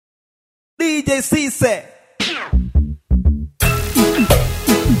DJ C-Set.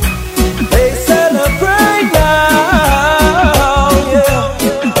 They celebrate now, yeah.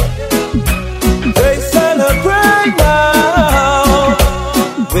 They celebrate now.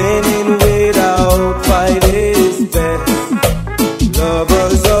 Winning without fight is best.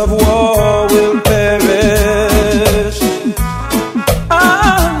 Lovers of war will perish. I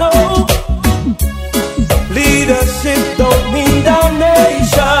know leadership don't mean damnation.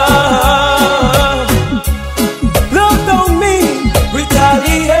 Love don't mean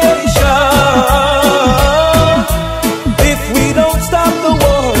retaliation. If we don't stop the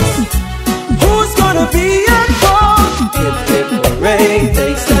wars, who's gonna be at fault? If it rain,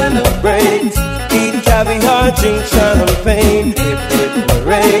 they celebrate. Eat caviar, drink champagne. If it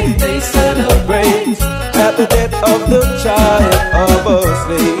rain, they celebrate. At the death of the child of a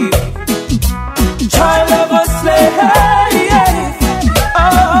slave. Child of a slave.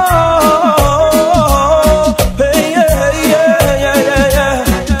 Oh, hey, yeah.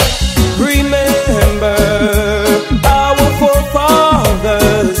 Remember our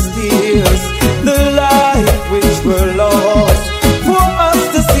forefathers' tears, the life which were lost for us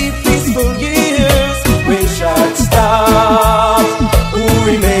to see peaceful years. We shall stop. Who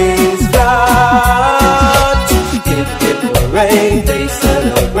remains flat? If it will rain, they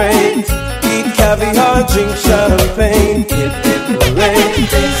celebrate. Eat caviar, drink champagne. If it will rain,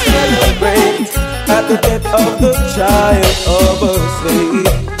 they celebrate. At the death of the child of a slave.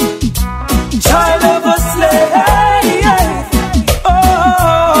 Child of a slave. Oh,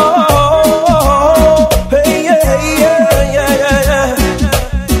 hey, yeah.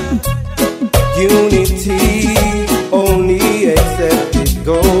 Unity only accepted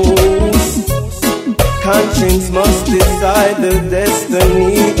goes. Conscience must decide the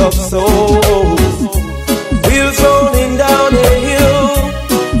destiny of souls. Wheels rolling down a hill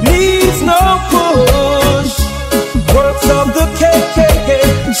needs no push. Works of the KKK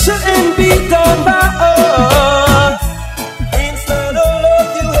shouldn't be done by us. Instead of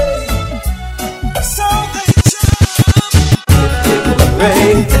love you hate, so they jump. If it will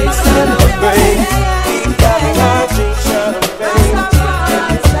rain, they celebrate. Eat caviar, drink champagne. If it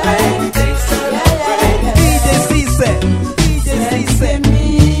will rain, they celebrate. DJ C-Set.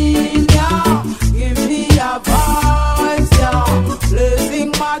 Give me a voice, yeah. Blessing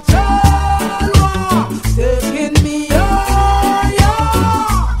my child, taking me higher.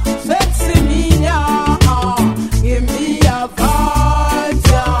 Sexy me, yeah. Give me a voice,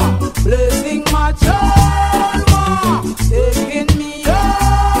 yeah. Blessing my child, taking me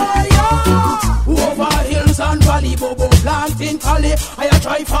higher. Over hills and valley, bobo planting collie. I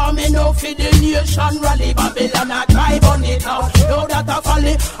try farming now for the nation rally. Babylon I try burn it out. Know that I fall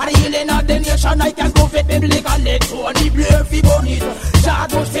it. And the healing of the nation I can go fit biblically. Tony Blair fi burn it.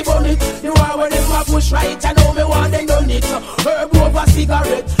 Shadows fi burn it. The war where them a push right. I know me want them done it. Herb over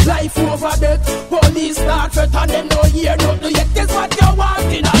cigarette. Life over death. Police start threat and them no hear nothing yet. Guess what you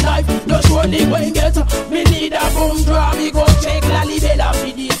want in a life? You surely go and get. Me need a boom drum. Me go check Lalibela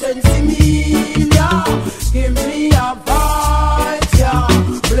for decency me. Yeah. Give me a voice, yeah.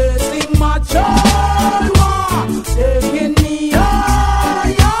 Blessing my child, taking me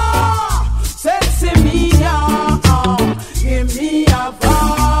higher. Sexy me, yeah. Give me a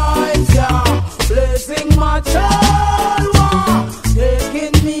voice, yeah. Blessing my child,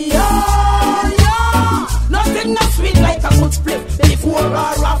 taking me higher. Nothing not sweet like a good split. Before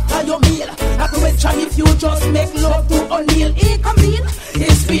or after your meal. Not question if you just make love to O'Neal. It can mean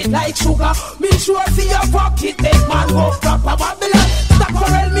it's sweet like sugar. Me sure for your pocket, take man go proper Babylon. Stop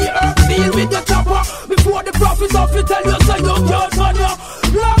corral me earth feel with the chopper. Before the prophets of you tell you say you can't turn you.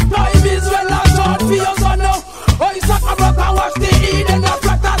 Black time is well and short for your son now. Oh, you suck a rock and watch the Eden of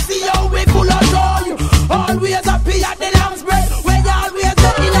flat and see how we full of joy. Always happy at the lamb's bread. When you always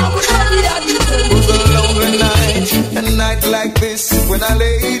looking out with the it was a lonely night, a night like this, when I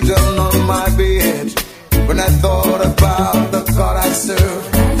lay down on my bed. When I thought about the God I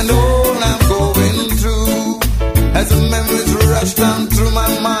serve and all I'm going through, as the memories rushed down through my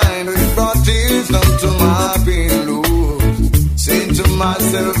mind, it brought tears down to my pillows. Saying to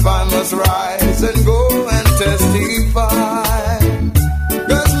myself, I must rise and go and testify.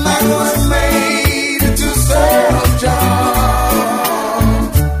 'Cause man was made to serve Jah,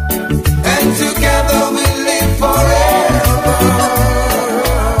 and together we live forever.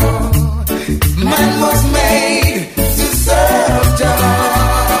 Man was made to serve Jah,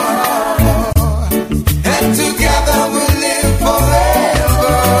 and together we live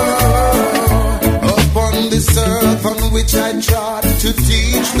forever. Upon this earth on which I trod to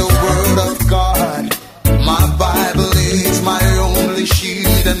teach the word of God,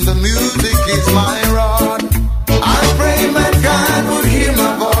 and the music is my rod. I pray mankind would hear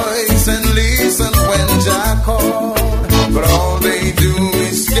my voice and listen when Jah called. But all they do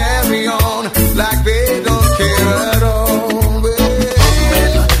is carry on like they don't care at all.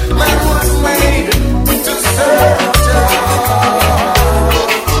 Well, man was made to serve Jah,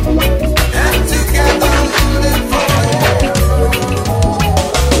 and together live forever.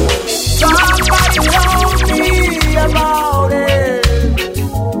 Somebody told me about it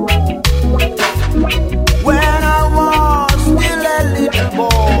when I was still a little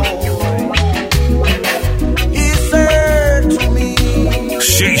boy. He said to me,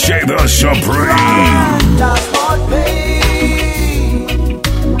 CJ the Supreme. does not pay.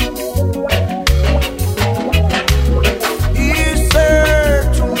 He said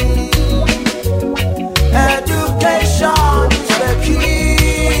to me, education is the key.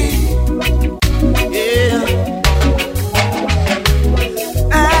 Yeah.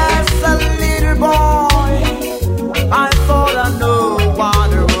 As a little boy, I thought I knew what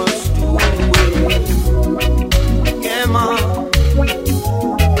I was doing. Yeah, man.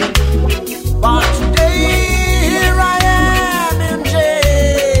 But today, here I am in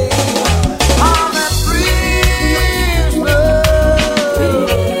jail. I'm a prisoner.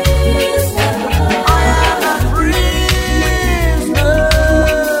 I am a prisoner.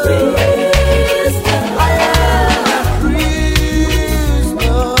 I am a prisoner.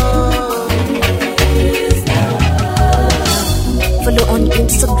 Follow on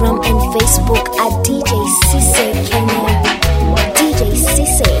Instagram and Facebook at DJ Cisse Kenya. DJ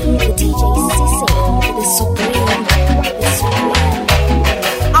Cisse, the DJ Cisse, the Supreme, the Supreme.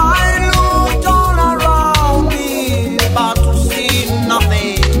 I looked all around me, but to see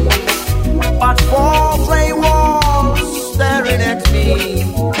nothing but four gray walls staring at me.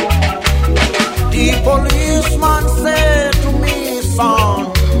 The policeman said to me, son,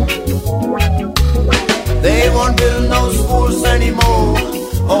 they won't build no schools anymore.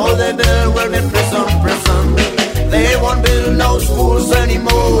 All they build will be prison. They won't build no schools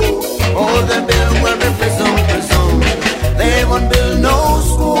anymore. All they build will be prison. They won't build no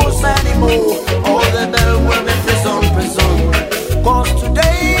schools anymore. All they build will be prison. 'Cause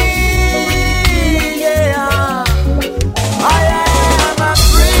today, yeah, I am a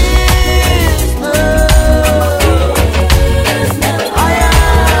prisoner. I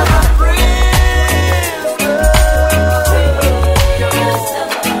am a prisoner.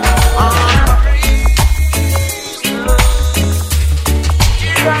 I'm a prisoner.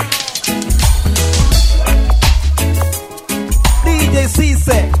 DJ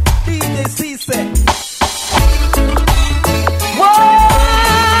Cisse, DJ Cisse.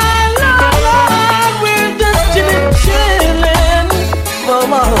 Well, Lord, we're just chillin'.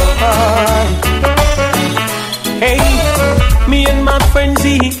 Hey, me and my friend Z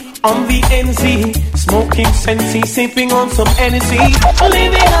on the NZ, smoking Sensi, sipping on some energy.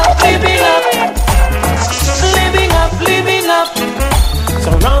 Living up, living up, living up, living up.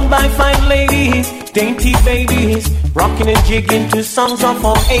 Surrounded by fine ladies, dainty babies, rocking and jigging to songs of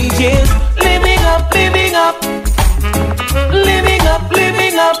all ages. Living up, living up, living up,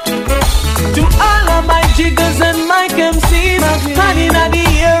 living up. To all of my jiggers and my MCs, honey in the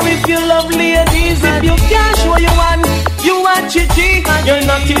air if you love ladies. If you can't show you one, you are chichi. You're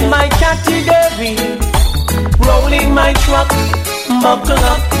not in my category. Rolling my truck, buckle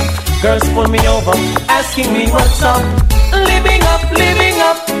up. Girls pull me over, asking me what's up. Living up, living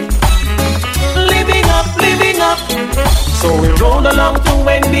up, living up, living up. So we rolled along to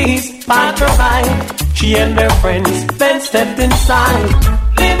Wendy's, parked her ride. She and her friends then stepped inside.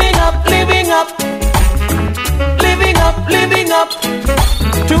 Living up, living up, living up, living up.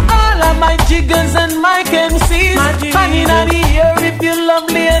 To all of my jiggers and my MCs, hanging out here if you love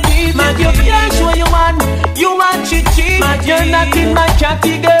ladies. If you can't show you one, you are chichi. You're not in my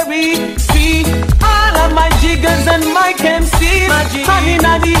category. See, all of my jiggers and my MCs, hanging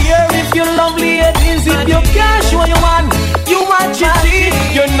out here if you love ladies. If you can't show you one, you are chichi.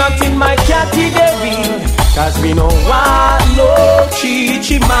 You're not in my category. 'Cause we know what no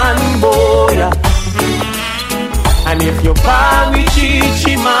chichi man boy. And if you buy with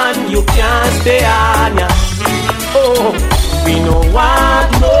chichi man, you can't stay on ya. Oh, we know what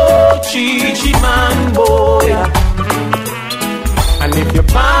no chichi man boy. And if you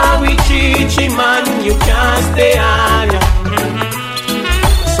buy with chichi man, you can't stay on ya.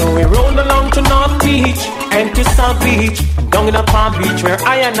 So we rolled along to North Beach and to South Beach, down in the Palm Beach where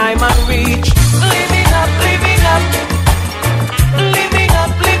I and I man reach. Living up, living up, living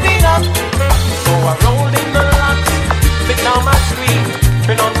up, living up. So I rolled in the lot, sit down my screen,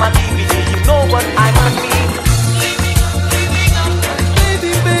 turn on my DVD, you know what I mean. Living up,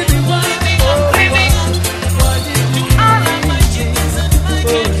 baby, baby.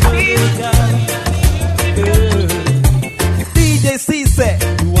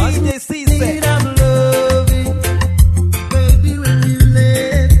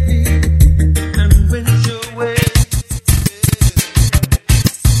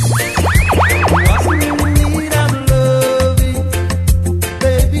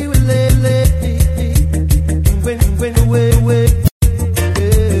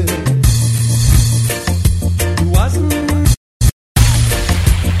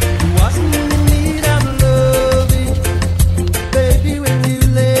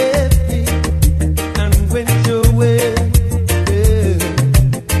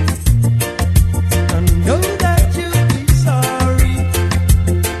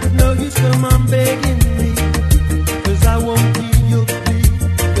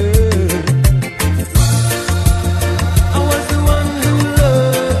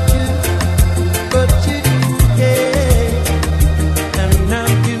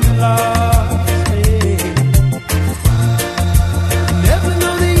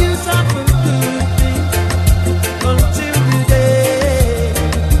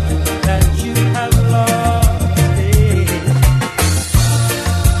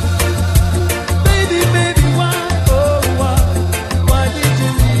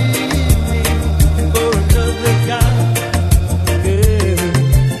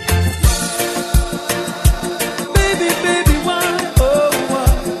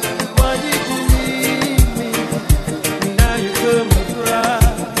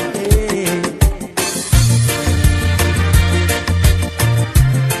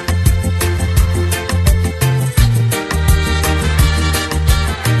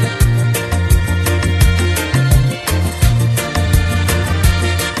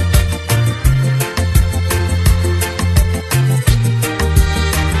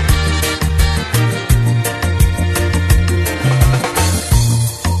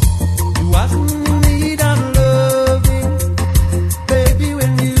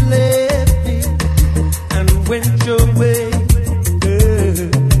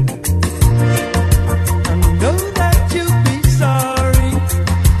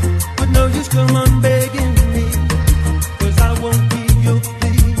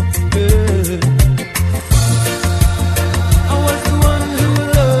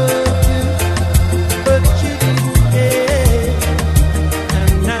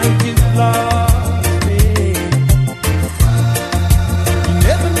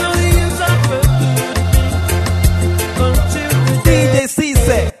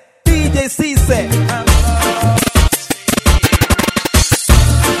 Cisse.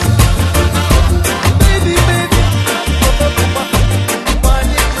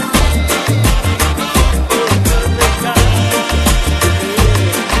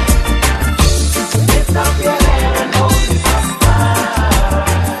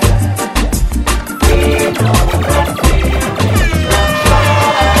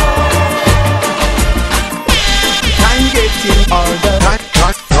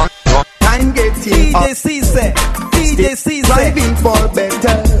 DJ Cisse, striving for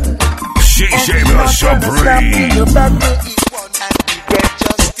better. Shisha the Supreme.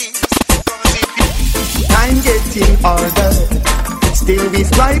 Time getting harder. Still we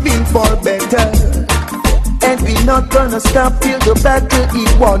striving for better. And we not gonna stop till the battle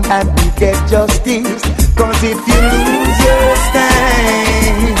is won and we get justice. Cause if you lose your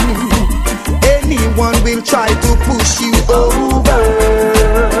stand, anyone will try to push you over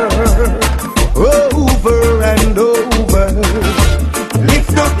and over.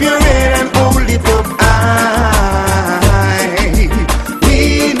 Lift up your head and hold it up high.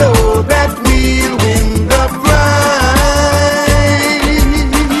 We know that we'll win the prize.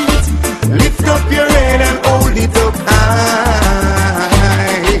 Lift up your head and hold it up high.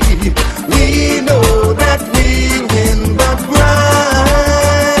 We know that we'll win the prize.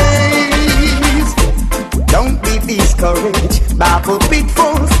 Don't be discouraged by the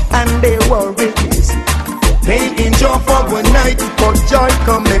pitfalls and their worries. Pain endure for one night, but joy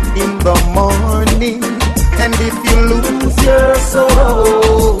cometh in the morning. And if you lose your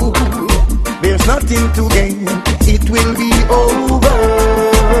soul, there's nothing to gain. It will be over.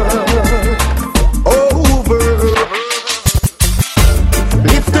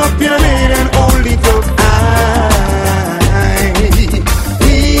 Lift up your head and hold it up high.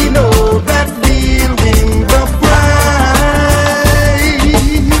 We know that we'll win the prize.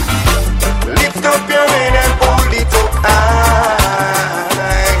 Lift up your head and hold it up high.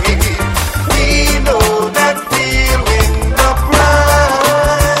 We know that we'll win the prize.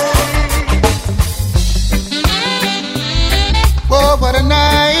 Oh, what a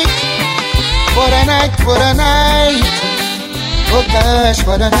night. What a night, what a night. Oh gosh,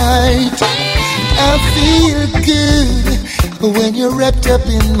 what a night. I feel good when you're wrapped up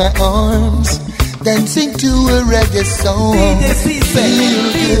in my arms, dancing to a reggae song.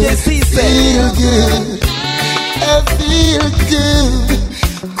 Feel good, feel good. I feel good,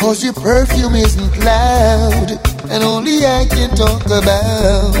 cause your perfume isn't loud, and only I can talk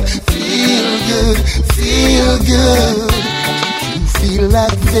about. Feel good, feel good. You feel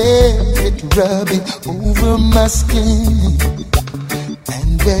like velvet rubbing over my skin.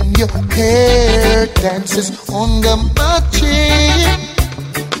 And when your hair dances under my chin,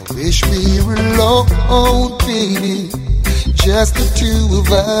 wish we were alone, baby, just the two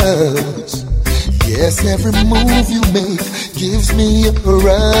of us. Yes, every move you make gives me a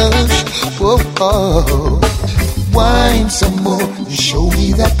rush. Whoa, oh. Wine some more, show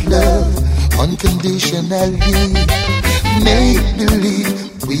me that love unconditionally. Make believe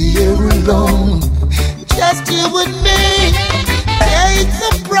we're alone, just you and me. Take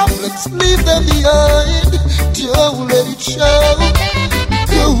the problems, leave them behind. Don't let it show.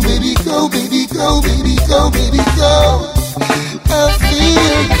 Go, baby, go, baby, go, baby, go, baby, go. I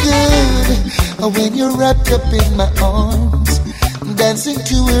feel good when you're wrapped up in my arms, dancing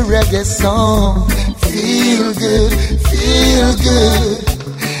to a reggae song. Feel good, feel good.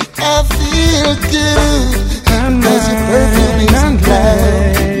 I feel good, cause your perfume is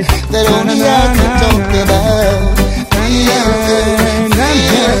cloud that only I can talk about. Feel good,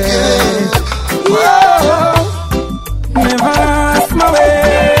 feel good. Whoa. Never lost my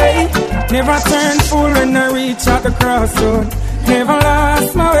way, never turned fool when I reach out the crossroad. Never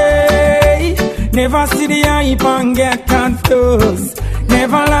lost my way, never see the hype and get confused.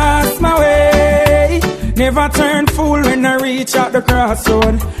 Never lost my way, never turned fool when I reach out the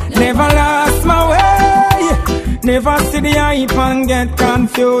crossroad. Never lost my way, never see the hype and get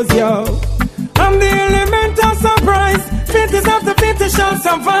confused, yo. I'm the element of surprise, fittest of the fittest shall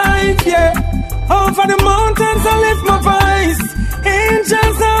survive, yeah. Over the mountains I lift my voice,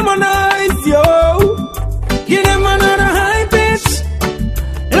 angels harmonize, yo. Give them another high pitch,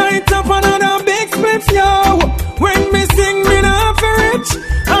 light up another big split, yo. When me sing, me not for rich,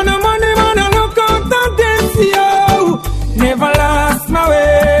 and the money man I look out the dance, yo. Never lost my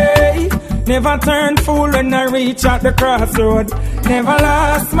way, never turned fool when I reach out the crossroad. Never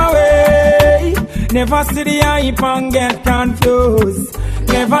lost my way, never see the hype and get confused.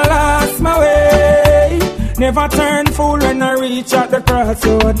 Never lost my way, never turned fool when I reach out the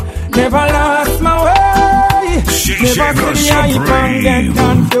crossroad. Never lost my way, never see the hype and get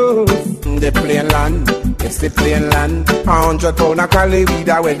confused. the plain land, it's the plain land. 100 pound of Cali weed,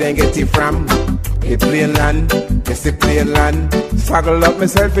 where they get it from? The plain land, it's the plain land. Struggle up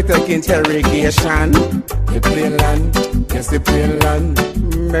myself to take interrogation. The plain land, it's the plain land.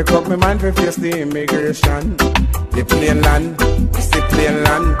 Make up my mind to face the immigration. The plain land, it's the plain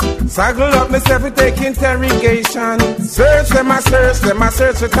land. Struggle up myself to take interrogation. Search them, I search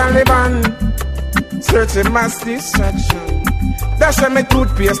the Taliban. Searching mass distraction. Dash me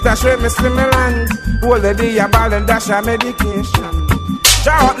toothpaste, dash me stimulant. Hold the day a ball and dash a medication.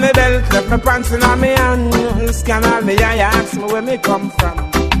 Draw up me belt, left me pants in me hand. Scan all me eye, ask me where me come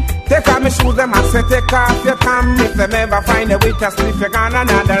from. Take off me shoes, them and say take off your tam. If them ever find a way to sleep, you gone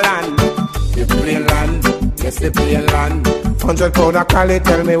another land. The plain land, yes the plain land. 100 pound of Cali,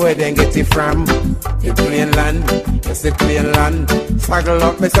 tell me where they get it from. The plain land, yes the plain land. Struggle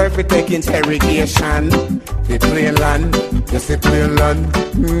up myself to take interrogation. The plain land, yes the plain land.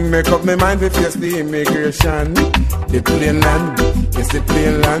 Make up my mind to face the immigration. The plain land, yes the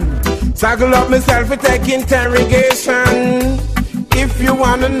plain land. Struggle up myself to take interrogation. If you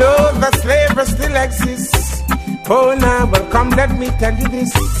wanna know that slavery still exists, oh now, well come let me tell you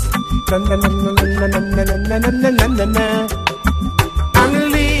this. I'm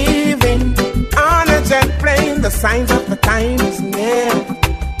living on a jet plane, the signs of the time is near.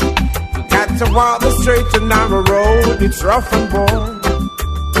 You got to walk the straight and narrow road, it's rough and bold.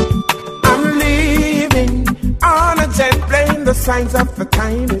 I'm living on a jet plane, the signs of the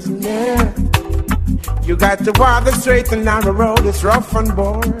time is near. You got to walk the straight and narrow road, it's rough and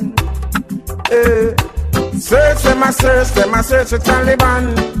bold. Search them, I search the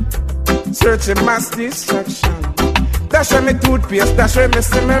Taliban. Searching mass distraction. Dash me toothpaste, dash me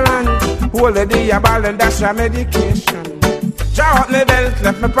stimulant. Hold the day a ball and dash a medication. Draw up me belt,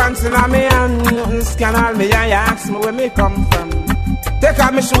 left me pants in me hand. Scan all me eye, ask me where me come from. Take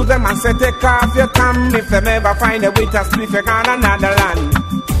off me shoes, them and say take off your tam. If them ever find a way to split, you gone another land.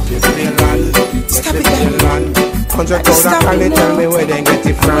 This plain land, Stop this it, plain land. 100 pound of Cali, tell me where they get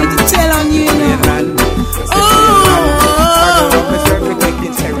it from. I need to tell on you now.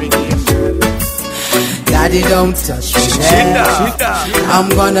 Daddy, don't touch me there. I'm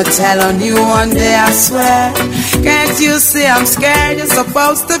gonna tell on you one day, I swear. Can't you see I'm scared? You're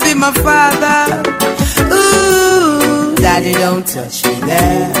supposed to be my father. Ooh, Daddy, don't touch me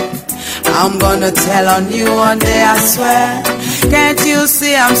there. I'm gonna tell on you one day, I swear. Can't you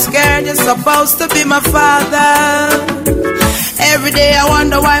see I'm scared? You're supposed to be my father. Every day I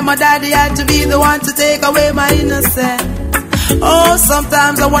wonder why my daddy had to be the one to take away my innocence. Oh,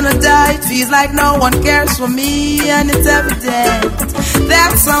 sometimes I wanna die. It feels like no one cares for me, and it's evident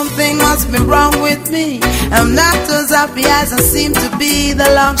that something must be wrong with me. I'm not as happy as I seem to be. The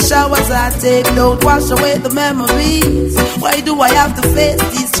long showers I take don't wash away the memories. Why do I have to face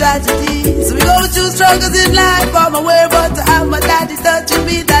these tragedies? We go through struggles in life on my way, but to have my daddy touching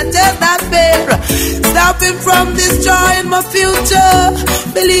me, that's just not fair. Stopping from destroying my future.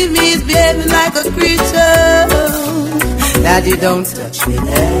 Believe me, he's behaving like a creature. Daddy, don't touch me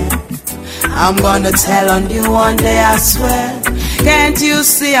there. I'm gonna tell on you one day, I swear. Can't you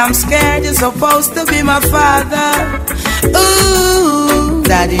see I'm scared? You're supposed to be my father. Ooh,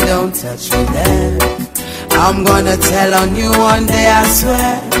 Daddy, don't touch me there. I'm gonna tell on you one day, I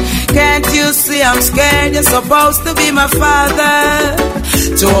swear. Can't you see I'm scared? You're supposed to be my father.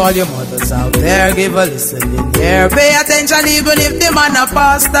 To all your mothers out there, give a listening ear. Pay attention even if the man a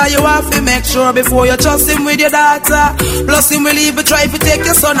pastor. You have to make sure before you trust him with your daughter. Plus him will even try to take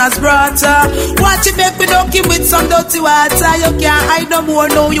your son as brother. Watch him make me dunk him with some dirty water. You can't hide no more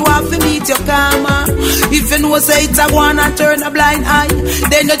now, you have to meet your karma. If you know say it's a one and turn a blind eye,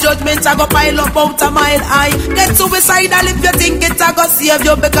 then the judgment a go pile up out a mile high. Get suicidal if you think it a go save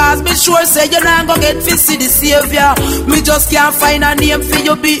you, because me sure say you're not gonna get fit to the savior. Me just can't find a name for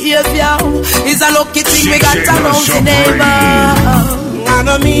your behavior. It's a lucky thing we got around the neighbor. I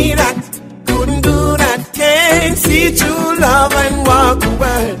know me that couldn't do that. Can't see true love and walk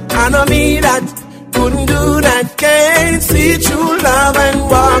away. I know me that couldn't do that. Can't see true love and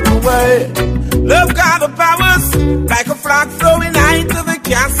walk away. Love got the powers like a flock flowing out to the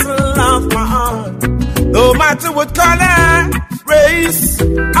castle of my heart. No matter what color, race,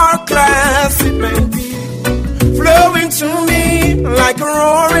 or class it may be, flowing to me like a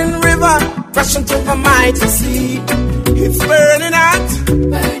roaring river, rushing to the mighty sea. It's burning hot,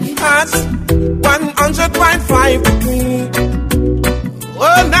 100.5 degrees.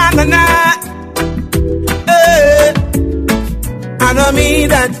 Oh, na na na. Hey. I know me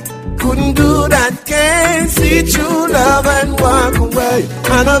that couldn't do that. Can't see true love and walk away.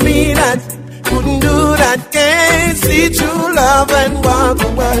 I know me that couldn't do that. Can't see true love and walk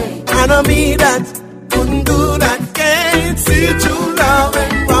away. I And I mean that, couldn't do that. Can't see true love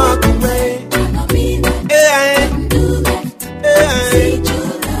and walk away. And I mean that, couldn't do that. Can't see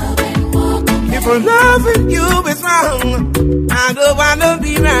true love and walk away. If loving you is wrong, I don't wanna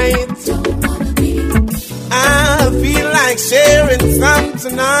be right. I feel like sharing some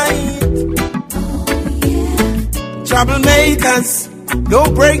tonight. Troublemakers,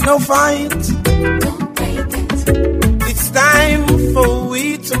 don't break no fight. It's time for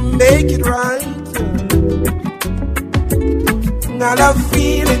we to make it right. Now I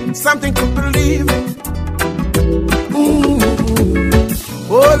feel it, something to believe in.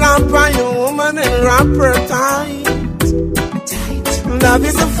 Hold on by your woman and wrap her tight. Love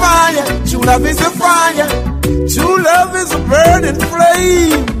is a fire, true love is a fire. True love is a burning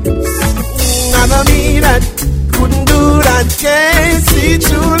flame. And I mean that, couldn't do that. Can't see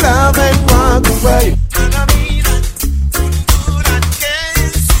true love and walk away. And I mean that, couldn't do that.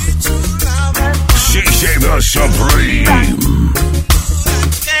 Can't see true love and walk away. DJ the Supreme.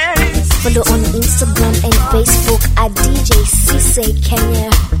 Follow on Instagram and Facebook at DJ Cisse Kenya.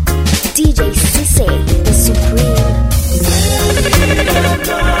 DJ Cisse the Supreme.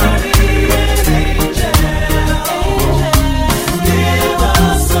 Give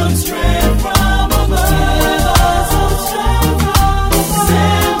us some strength from above.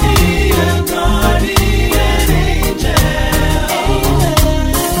 Send me a guardian angel.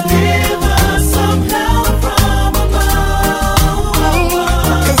 Give us some help from above.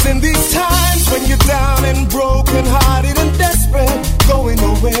 'Cause in these times when you're down and broken hearted and desperate, going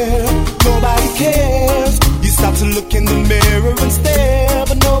nowhere, nobody cares. Stop to look in the mirror and stare,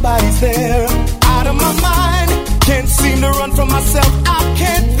 but nobody's there. Out of my mind, can't seem to run from myself. I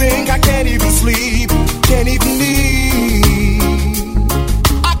can't think, I can't even sleep, can't even eat.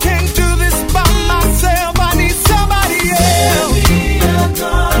 I can't do this by myself, I need somebody else. Send me a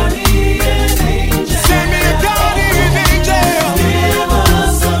guardian angel. Send me a guardian angel. Give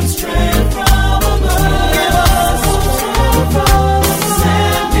us some strength from above. Give us some strength from above.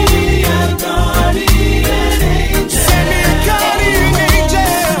 Send me a guardian angel. Send me a guardian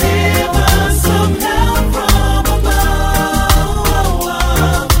angel. Give us some help from above.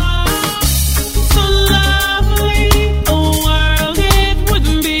 So lovely a world it would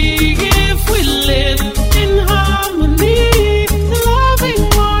be if we lived in harmony, loving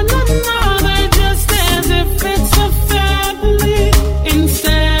one another just as if it's a family,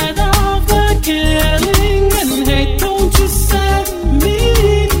 instead of the killing and hate. Don't you send me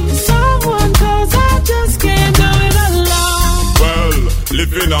someone, 'cause I just can't do it alone. Well,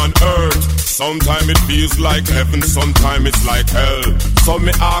 living on earth, sometimes it feels like heaven, sometimes it's like hell. So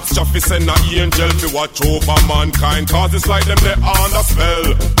me ask Jaffe send an angel to watch over mankind, 'cause it's like them they on a spell.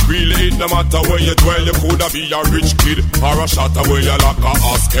 Really it no matter where you dwell, you coulda be a rich kid or a shatter where you like a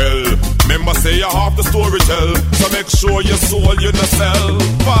Haskell. Remember say you have the story tell, so make sure your soul you no sell.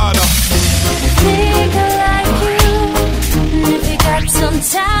 Father, Think like you, and if you got some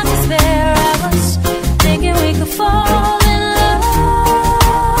time to spare, I was thinking we could fall in love.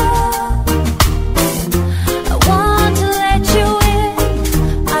 I want to let you in.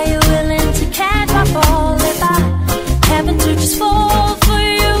 Are you willing to catch my fall if I happen to just fall for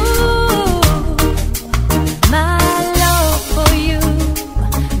you? My love for you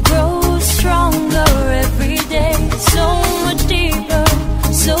grows stronger every day, so much deeper,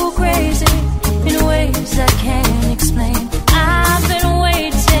 so crazy in ways I can't explain. I've been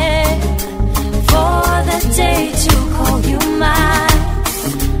waiting for that day to call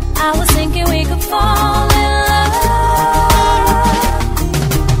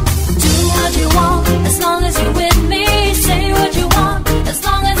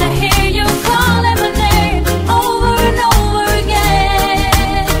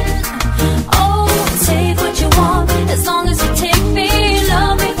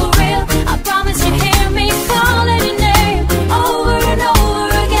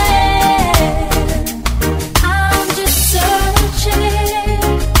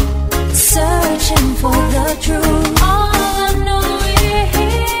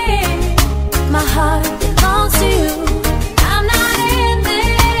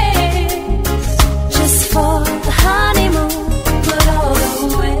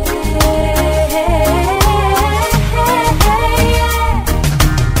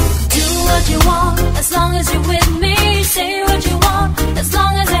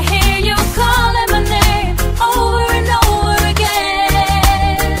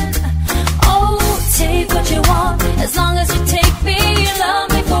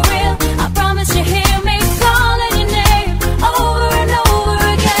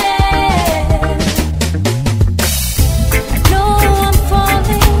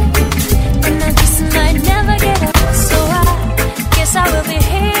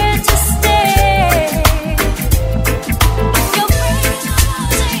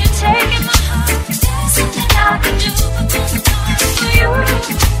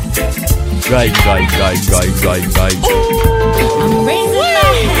Right. I'm raising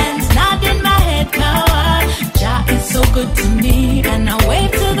my hands, nodding my head, cause Jah is so good to me. And I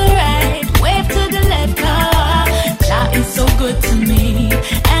wave to the right, wave to the left, cause Jah is so good to me.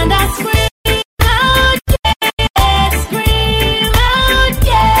 And I scream out, yeah, scream out,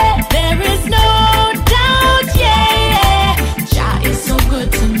 yeah. There is no doubt, yeah. Jah is so good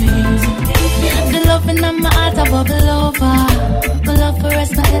to me. The love in my heart, I bubble over. The love for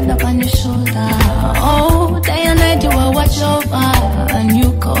rest my head up on your shoulder. Oh, day and night you will watch over, and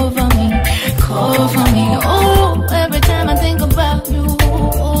you cover me. Oh, every time I think about you,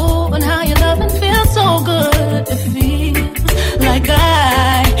 oh, and how you love and feel so good. It feels like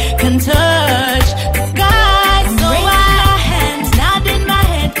I can touch the sky. So I raise my hands, nodding my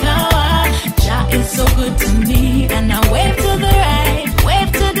head, cause Jah is so good to me. And I wave to the right,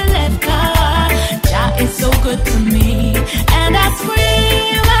 wave to the left, cause Jah is so good to me. And I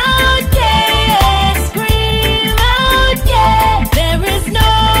scream out, yeah, scream out, yeah. There is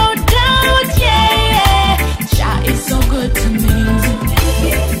no doubt, yeah, Jah is so good to me.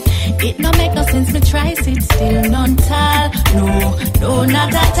 It no make no sense, me try sit still, none tall. No,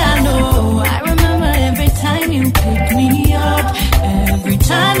 not at all, no. I remember every time you pick me up. Every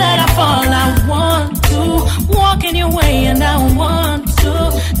time that I fall, I want to walk in your way, and I want to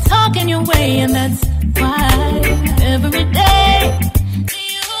talk in your way, and that's why every day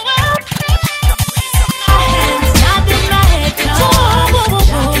you are my hands, not in my head, cause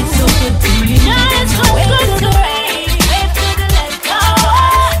Jah is so good to me. Jah is so good to me. Wave to the left,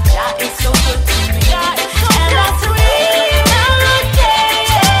 cause Jah is so good to me. And I scream out, yeah,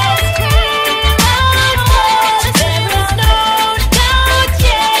 scream out, yeah. There is no doubt,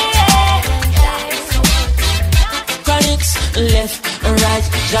 yeah, Jah is so good to me. Chronics, left, right,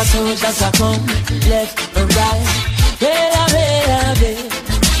 just a come, left, right.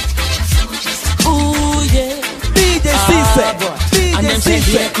 Ooh, yeah. DJ Cisse. And them say,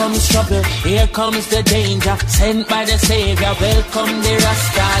 here comes trouble, here comes the danger. Sent by the Savior, welcome the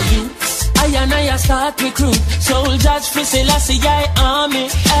Rasta youths. I and I start recruit soldiers for Selassie army.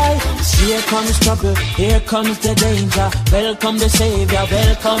 Here comes trouble, here comes the danger. Welcome the Savior,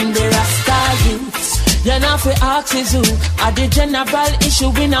 welcome the Rasta youths. You know fi ask is who are the general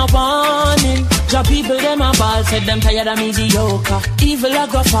issue in a warning. Job people them a ball, said them tired of mediocre. Evil a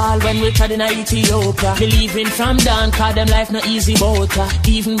go fall when we tried in Ethiopia. Believing from down, cause them life no easy boat.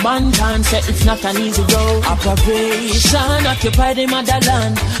 Even Bantan said it's not an easy road. Operation occupy the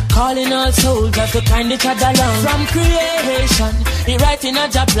motherland, calling all soldiers to kind each other along. From creation, he writing a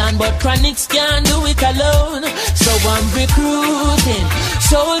job plan, but Chronics can't do it alone. So I'm recruiting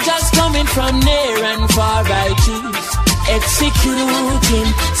soldiers coming from near and far, I choose executing.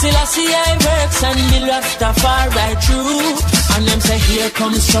 Selassie I works and the Rastafari true. And them say here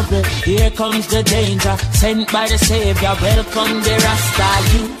comes trouble, here comes the danger. Sent by the Savior, welcome the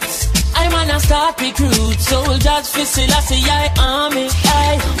Rasta youths. I wanna start recruit soldiers for Selassie army.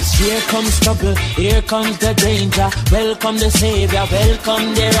 Here comes trouble, here comes the danger. Welcome the Savior,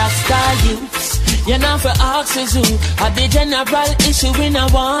 welcome the Rasta youths. You know for axes who are the general issue in a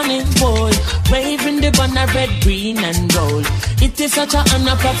warning, boy. Waving the banner red, green and gold. It is such a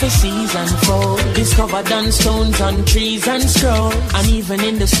honor prophecies unfold. Discovered on stones, on trees and scroll. And even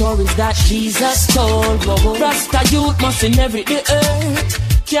in the stories that Jesus told. Whoa. Rasta youth must inherit the earth.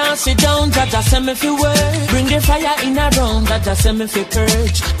 Can't sit down, Jaja send me fi work. Bring the fire in a round, Jaja send me fi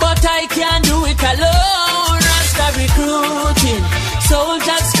purge. But I can't do it alone. Rasta recruiting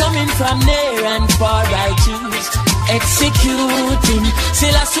soldiers coming from near and far, I choose executing.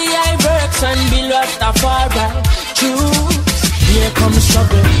 Selassie I works and be Rastafari choose. Here comes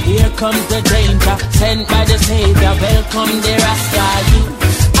trouble, here comes the danger. Sent by the Savior, welcome the Rasta youth.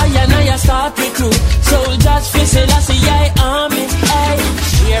 I and I start recruit soldiers for Selassie army.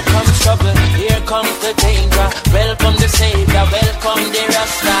 Here comes trouble, here comes the danger. Welcome the Savior, welcome the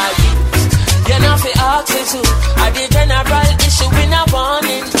Rasta youth. You know fi ask who are the general issue in a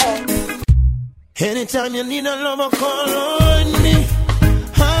warning. Anytime you need a lover, call on me.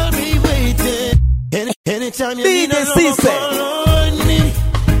 I'll be waiting. Anytime you need a lover, call on me.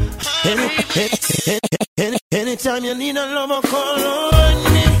 Anytime you need a lover, call on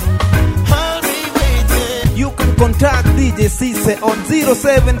me. I'll be waiting. You can contact DJ Cisse on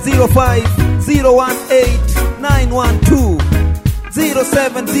 0705 018 912.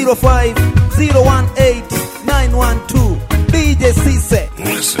 0705 018 912. DJ Cisse.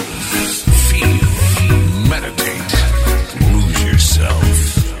 Listen, feel, meditate, lose yourself.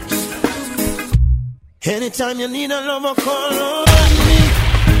 Anytime you need a lover, call on me.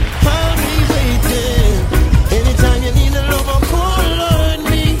 I'll be waiting. Anytime you need a lover, call on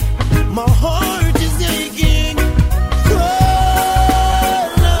me. My heart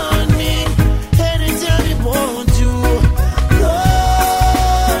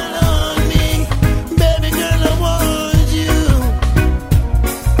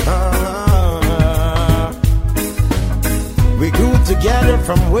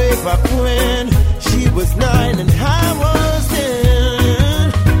way back when she was 9 and I was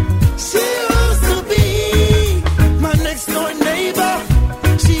 10. She used to be my next door neighbor.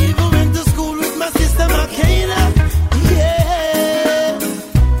 She even went to school with my sister Makayla. Yeah.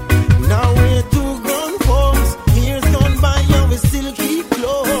 Now we're two grown folks. Years gone by and we still keep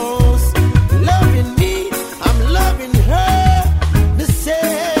close. Loving me, I'm loving her the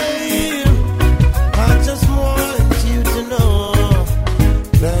same. I just want you to know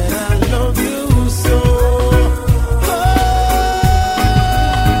that I love you so. Oh.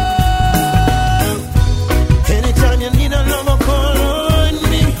 Anytime you need a lover, call on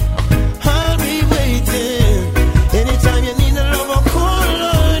me. I'll be waiting. Anytime you need a lover, call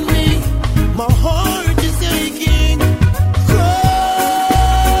on me. My heart is aching.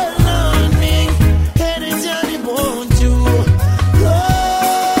 Call on me. Anytime you want to.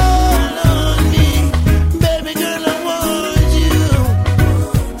 Call on me. Baby girl, I want you.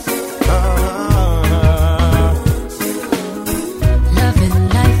 Love and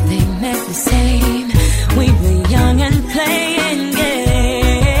life, they met the same. We were young and playing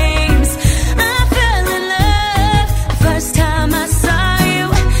games. I fell in love the first time I saw you.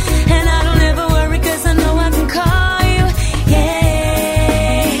 And I don't ever worry 'cause I know I can call you.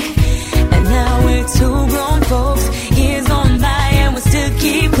 Yeah. And now we're two grown folks. Years gone by and we still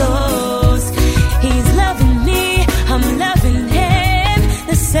keep close. He's loving me, I'm loving him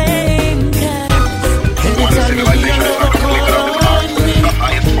the same kind. Anytime you need a lover, call on me.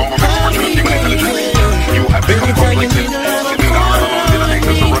 Anytime you need a lover, call on me.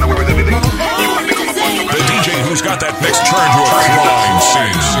 The DJ who's got that mix turned to a crime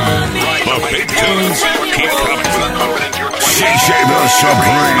scene. The big tunes keep coming. Shisha the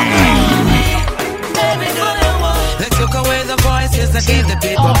Supreme. They took away the voices that gave the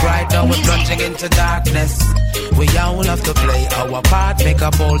people pride. Now we're plunging into darkness. We all have to play our part, make a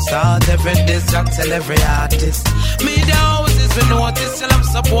bold start. Every disc jock tell every artist. Media houses we notice, tell them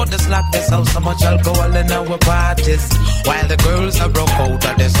support the slackness. How so much alcohol in our parties. While the girls are broke out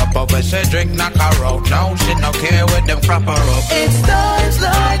of this upper where she drink, knock her out. Now she no care with them crap her up. It's times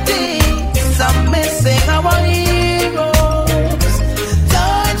like these I'm missing our heroes.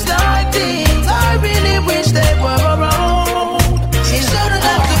 Times like these I really wish they were around. It shouldn't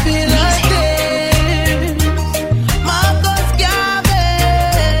have to be like this. Marcus Garvey,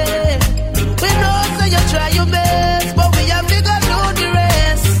 we know so you try your best, but we have to do the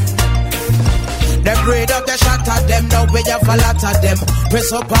rest. Them grade up the shot at them, now we have a lot of them. Press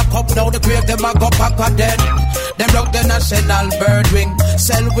up, back up, now the grave them a go back again. Them rock the national bird wing.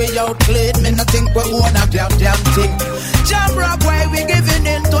 Sell we out clean, me no think we own a damn thing. Jam rock why we giving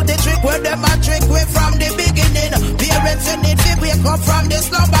in to the trick where them a trick we from the beginning. Parents in need to wake up from the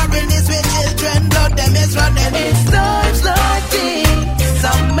slumbering is with children, blood them is running. It's times like these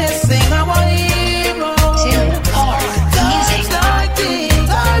I'm missing our heroes. Times like these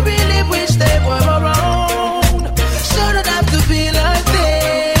I really wish they were around. Shouldn't have to be like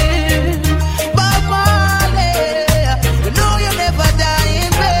this. But Marley, we know you never die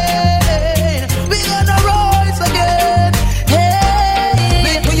in vain. We gonna rise again. Hey,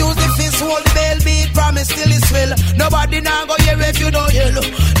 make we use the fist, hold the bell, beat, promise till it's well. Nobody now go here if you don't yell.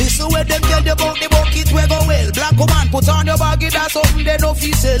 This is where them tell you about the bucket we go well. Black woman put on your baggy, that's something they no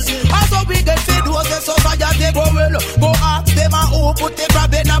feel sell. As so we get fed was the society go well. Go ask them and who put the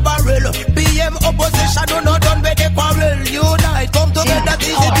grab in a barrel. BM opposition do not done with the quarrel. Unite, come together,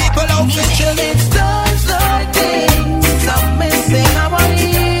 these the people out for chill. It's times like this I'm missing our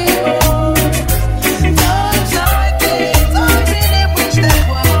heroes. Times like this I really wish they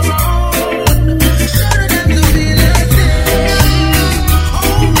were around. Shouldn't have to be like this.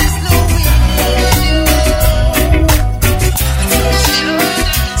 Always knowing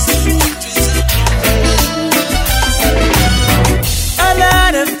A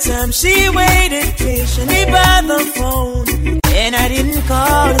lot of time she waited patiently by the phone, and I didn't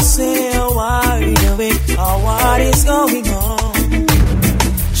call to say how are you doing or what is going on.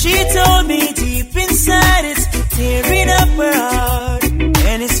 She told me deep inside it's tearing up her heart,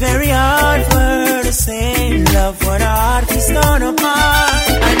 and it's very hard for her to say love when her heart is torn apart.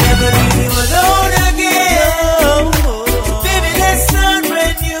 I never leave you alone again. Baby, let's start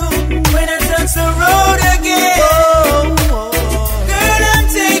brand new when I touch the road again. Girl, I'm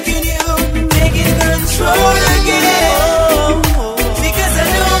taking you, taking control again. Because I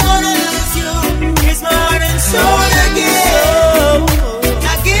don't wanna lose you. Here's my heart and soul again.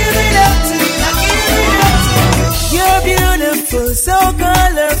 I give it up to you, I give it up to you. You're beautiful, so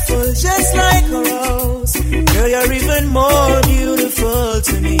colorful, just like a rose. Girl, you're even more beautiful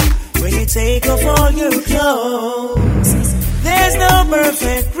to me when you take off all your clothes. There's no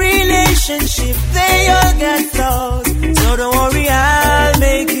perfect relationship, they all got flaws. So don't worry, I'll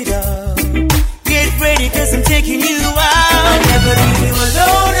make it up. Get ready, cause I'm taking you out. I'll never leave you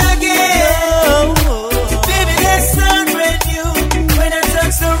alone again. Baby, that's not brand new. When I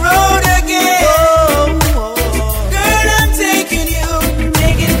touch the road again, girl, I'm taking you,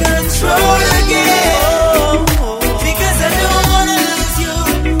 taking control again. Because I don't wanna lose you.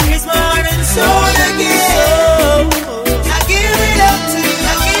 Here's my heart and soul again. I give it up to you,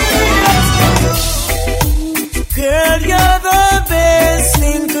 I give it up to you. Girl, you're the best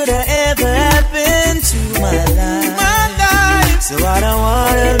thing could have ever happened to my life. So I don't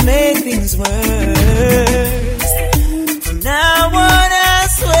wanna make things worse. From now on, I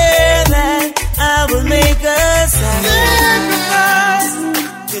swear that I will make a sacrifice.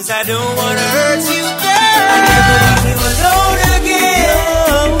 Cause I don't wanna hurt you, girl. I never leave you alone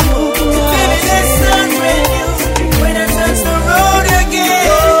again. Baby, that's not brand new. When I touch the road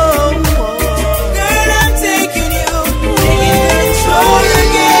again, girl, I'm taking you, taking control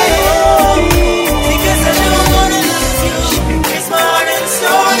again. Because I don't wanna lose you. It's my heart and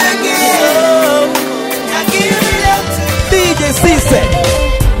soul again. I give it up to DJ Cisse.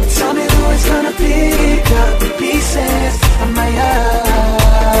 Tell me who is gonna pick up the pieces of my heart.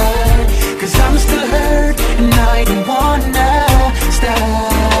 Cause I'm still hurt and I don't wanna stop.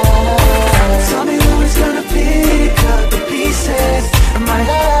 Tell me who is gonna pick up the pieces of my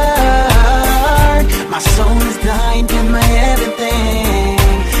heart. My soul is dying and my everything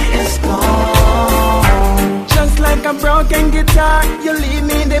is gone. Just like a broken guitar, you leave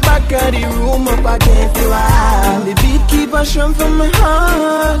me in the back of the room up against the wall. The beat keep on showing from my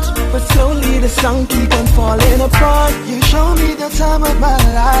heart, but slowly the song keep on falling apart. You show me the time of my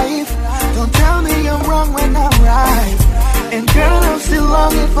life. Don't tell me I'm wrong when I'm right. And girl, I'm still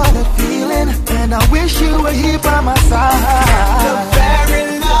longing for the feeling, and I wish you were here by my side. The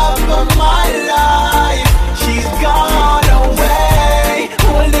very love of my life, she's gone away,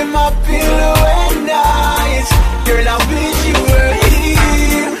 holding my pillow at night. Girl, I wish you were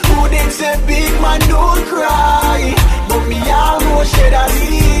here. Who did say big man don't cry, but me almost shed a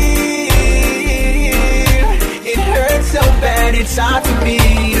tear. It hurts so bad, it's hard for me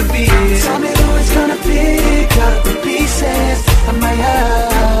to be. Tell me who is gonna pick up the pieces of my heart.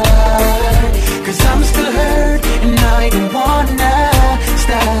 Cause I'm still hurt and I don't wanna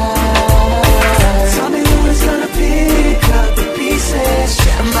stop. Tell me who is gonna pick up the pieces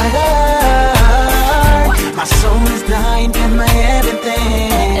of my heart. My soul is dying and my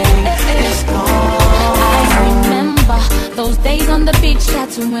everything is gone. I remember those days on the beach,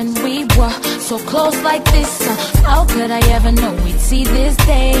 that's when we were so close like this. How could I ever know we'd see this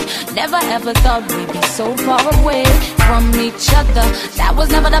day? Never ever thought we'd be so far away from each other. That was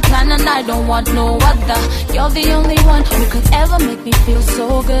never the plan and I don't want no other. You're the only one who could ever make me feel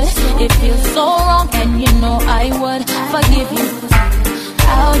so good. It feels so wrong and you know I would forgive you.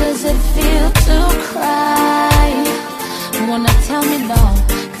 How does it feel to cry? You wanna tell me no?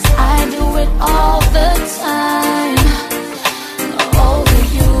 Cause I do it all the time. Over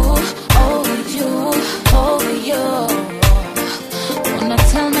you, over you, over you. Wanna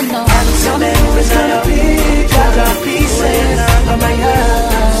tell me no? Tell me who is gonna pick up the pieces of my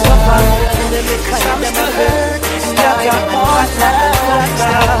heart. Cause I'm still hurt and I don't wanna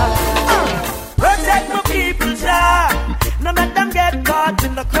stop. protect my people, Jah. No let them get caught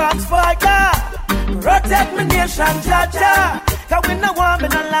in the crossfire. Protect my nation, Jah, Jah. Cause we no want me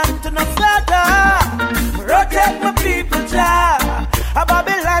no land to no slaughter. Protect my people, Jah. A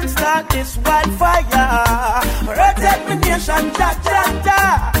Babylon start this wildfire. Protect my nation, Jah, Jah,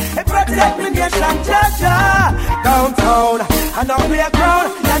 Jah. Protect my nation, Jah, Jah. Downtown, and up playground,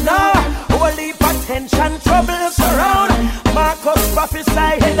 you know. Holy potential, trouble surround. Marcus prophesy,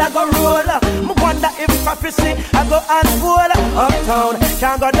 head I go roll. Me wonder if prophecy I go unfold. Uptown,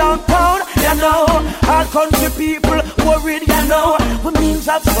 can't go downtown, you know. All country people worried, you know. We means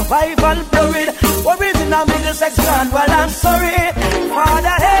of survival blurred. Worries in our Middlesex land, well I'm sorry.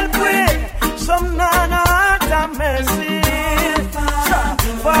 Father help with some non-heart and mercy.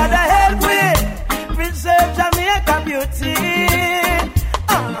 Father help with preserve Jamaica beauty.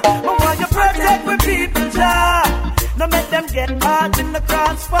 I want you protect my people, Jah. No make them get caught in the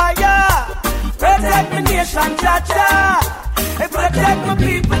crossfire. Protect my nation, Jah, Jah. Hey, protect my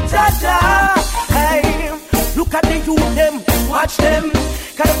people, Jah, Jah. Hey, look at the youth, them, watch them.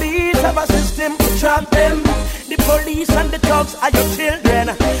 Cause the beats of a system to trap them. The police and the thugs are your children.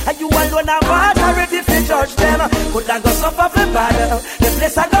 And you alone are authority to judge them. Could I go suffer for bad? The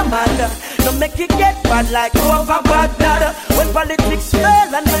place I go mad. Don't make it get bad like over Baghdad. When politics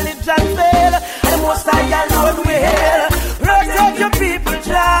fail and religion fail, the most I alone will. Protect your people,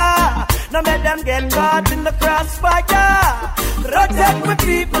 Jah. Now let them get caught in the crossfire. Protect my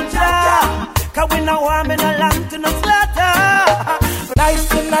people, Jah. Cause we no harm in a land to no slaughter.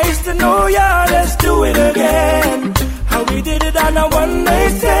 Nice to know ya, let's do it again. How we did it on a one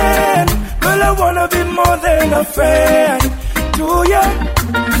night stand. Girl, I wanna be more than a friend to ya.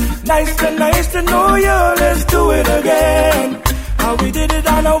 Nice to know ya, let's do it again. How we did it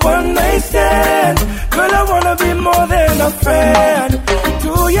on a one night stand. Girl, I wanna be more than a friend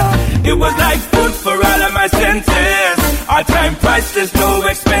to ya. It was like food for all of my senses. Our time priceless, no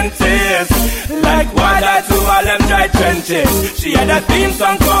expenses. Like water to all them dry trenches. She had a theme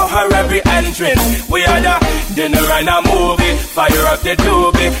song for her every entrance. We had a dinner and a movie. Fire up the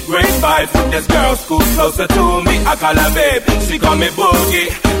doobie. Grade 5 with this girl, school closer to me. I call her babe, she call me Boogie.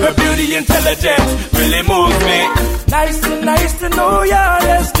 Her beauty intelligence really moves me. Nice to know ya,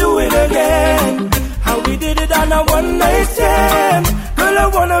 let's do it again. How we did it on a one night stand. Girl, I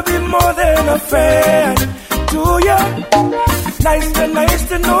wanna be more than a friend to ya. Nice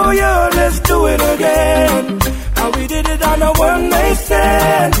to know ya, let's do it again. How we did it on a one night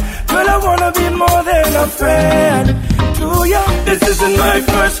stand. Girl, I wanna be more than a friend to ya. This isn't my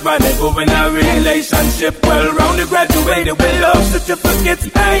first rendezvous in a relationship. Well rounded, graduated with love certificates.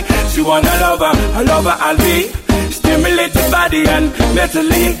 Hey, she want a lover I'll be. Stimulated body and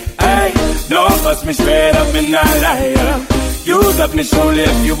mentally. Hey, don't bust me straight up in a liar. Use up me shoulder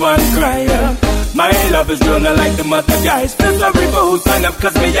if you want cry. My love is real, not like the mother guys. Feel sorry for who sign up,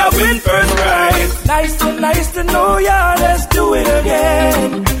 cause me I win first prize. Nice to know ya, let's do it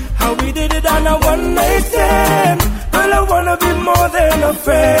again. How we did it on a one night stand. Girl, I wanna be more than a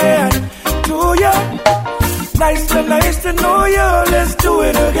friend to ya. Nice to know ya, let's do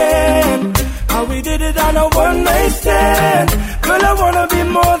it again. How we did it on a one night stand. Girl, I wanna be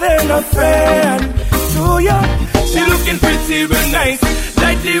more than a friend to ya. She looking pretty real nice.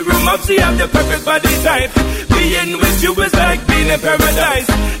 Like the room up, she have the perfect body type. Being with you is like being in paradise.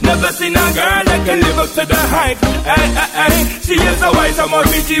 Never seen a girl that can live up to the hype. Ay. She is a wise, I'm a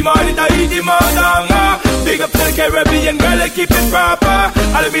pretty man, it's a easy man. Big up to the Caribbean girl, I keep it proper.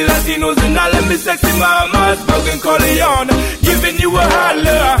 All of me Latinos and all of me sexy mamas. Broken Corleone, giving you a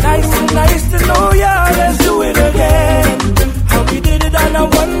holler. Nice to know ya, let's do it again. How we did it on a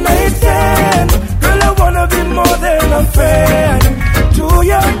one night stand. Girl, I wanna be more than a friend to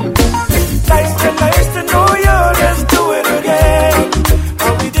ya. Nice to know ya, let's do it again.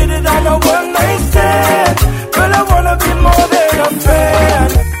 How we did it on a one night stand. Girl, I wanna be more than a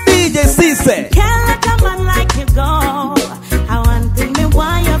friend. DJ Cisse. Can't let a man like you go. I want thing me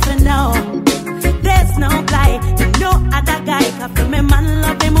want you to know. There's no guy, no other guy. Cause me man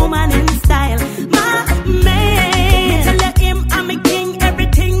love him woman in style. My man, me tell him I'm a king.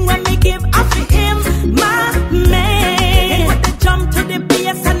 Everything when me give up to him. My man, he put the jump to the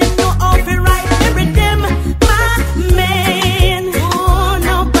bass and him know how to ride every rhythm. My man, oh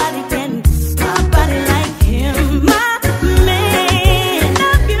nobody can nobody like him. My man,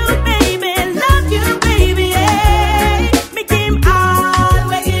 love you baby, yeah. Me give him all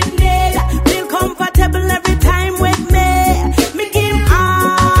what he need. Feel comfortable every time with me. Me give him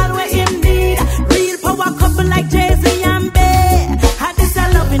all what he need. Real power couple like Jay-Z and Bay. And this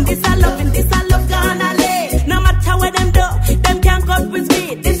I love gonna lay. No matter what them do, them can't cut with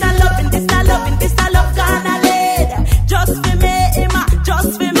me. This I love gonna lay. Just for me,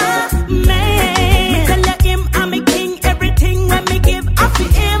 just for me, man. Me tell him I'm a king. Everything when me give up to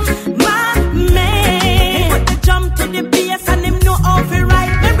him, my man. He put the jump to the bass and him know how to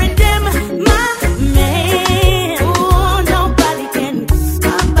ride the rhythm, my man. Oh nobody can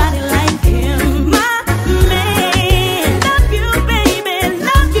nobody like him, my man. Love you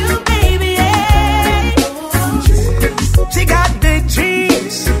baby, yeah. She got big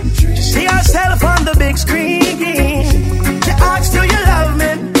dreams. She see herself on the big screen. She asks, do you love me?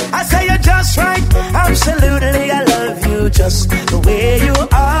 I say you're just right. Absolutely, I love you just the way you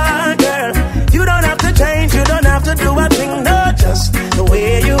are, girl. You don't have to change, you don't have to do a thing, no, just the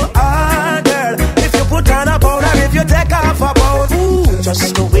way you are, girl. If you put on a powder, if you take off a boat, ooh,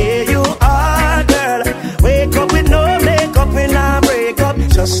 just the way you are, girl. Wake up with no makeup and I break up,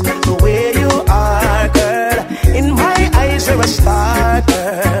 just the way you are, girl. In my eyes, you're a star,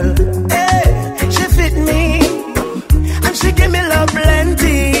 girl. Hey, she fit me, and she give me love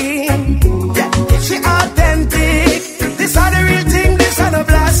plenty. Yeah, she authentic. This are the real thing, this are the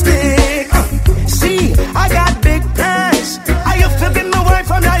plastic. See, I got big plans. I used to be my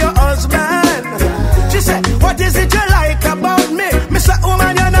wife, I'm now your husband. She said, what is it you like about me? Mr.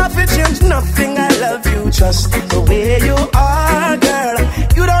 Woman, you're not fit change nothing. I love you just the way you are, girl.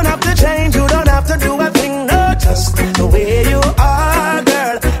 You don't have to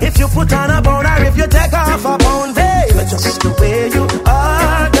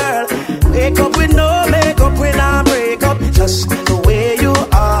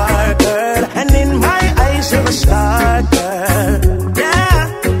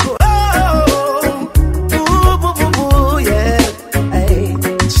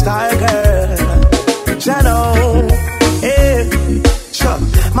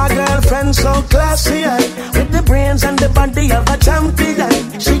My girlfriend so classy, with the brains and the body of a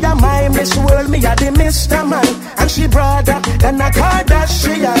champion. She the my Miss World, me a the Mr. Man, and she broader than a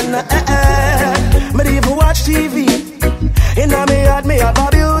Kardashian. Me even watch TV. Inna me heart, me have a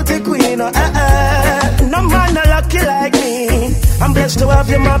beauty queen. No man no lucky like me. I'm blessed to have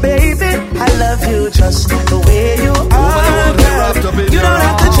you, my baby. I love you just the way you are, girl. You don't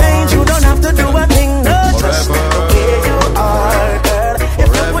have to change, you don't have to do a thing. No, just the way you are, girl. If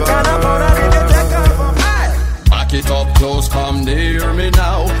you put on a powder, then you take off. Back it up close, come near me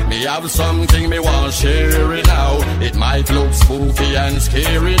now. Me have something me want share it now. It might look spooky and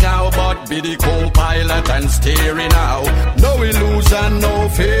scary now, but be the co-pilot and steering now. No illusion, no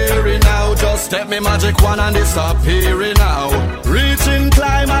fear now. Just step me magic one and disappearing now. Reaching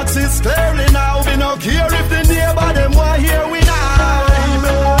climax is clearly now. We no care if the neighbor them want hear we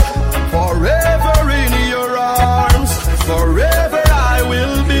now. Forever in your arms, forever I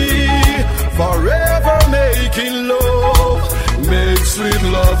will be. Forever making love, make sweet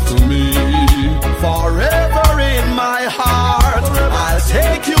love to me. Forever in my heart, I'll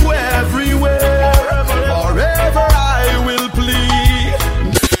take you everywhere. Forever I will plead.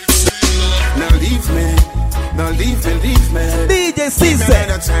 Now leave me, now leave me, leave me. DJ Give me Cisse.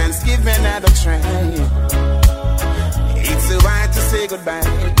 another chance, give me another try. It's so hard to say goodbye.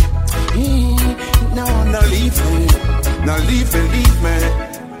 No, no leave me, no leave me, leave me.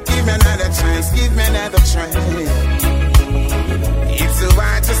 Give me another chance, give me another try. It's so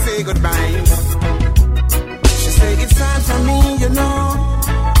hard to say goodbye. She said it's time for me, you know,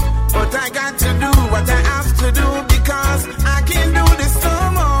 but I got to do what I have to do because I can't do this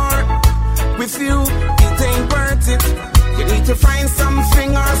no more. With you, it ain't worth it. You need to find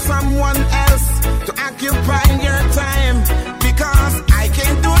something or someone else to occupy your time because I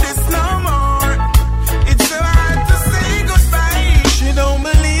can't do this no more. It's so hard to say goodbye. She don't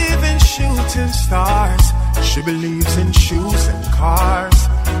believe in shooting stars. She believes in shoes and cars,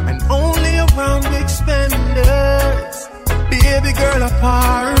 and only around big spenders. Baby girl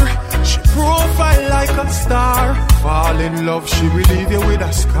apart, she profile like a star. Fall in love, she will leave you with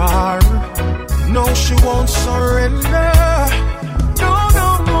a scar. No, she won't surrender. No,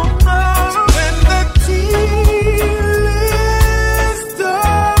 no, no, no. When the deal is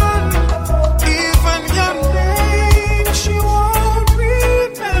done, even your name she won't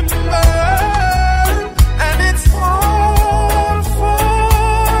remember. And it's all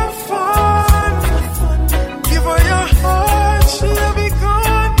for fun. Give her your heart, she'll be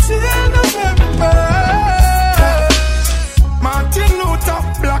gone till November. Martin Luther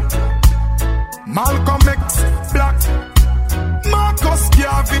Black, Malcolm X Black, Marcus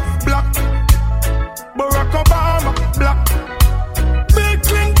Garvey Black, Barack Obama Black, Bill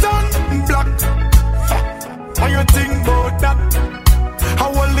Clinton Black. How you think about that?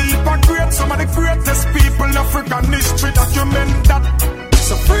 How a leap of great, some of the greatest people in African history document that.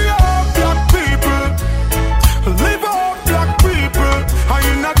 So free all black people, live all black people. Are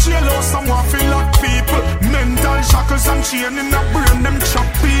you not jail or someone feel like people? Mental shackles and chain in the brain, them chop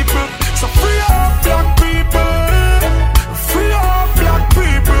people. So free all black people, free all black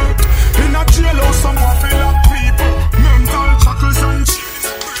people. In a jail or someone feel like people. Mental shackles and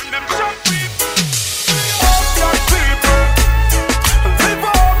chain in the brain, them chop people. Free all black people, live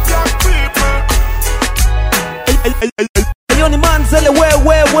all black people. Yoni Manzele,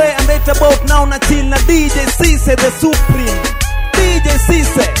 where, and it's about now until na DJ Cisse the Supreme. DJ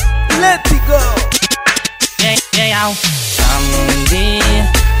Cisse, let it go. Yeah,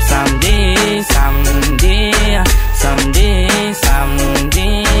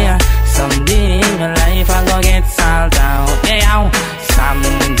 someday, my life I go get solved out. Yeah,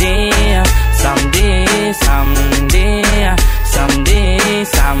 someday,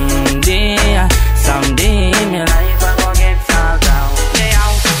 my life I go get solved out.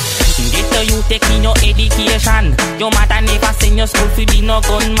 Yeah, get the you taking your education. Your mother never send your school to be no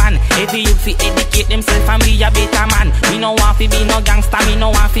gunman. Every youth fi educate themselves and be a better man. Me no want fi be no gangster, me no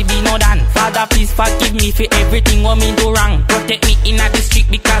want fi be no dan. Father, please forgive me for everything what me do wrong. Protect me in the street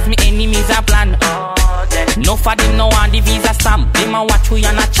because me enemies are plan. No for them no want the visa stamp. Them a watch we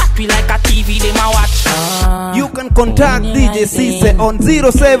and a chat we like a TV. Them a watch. You can contact DJ Cisse on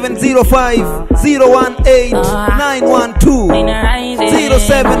 0705 018 912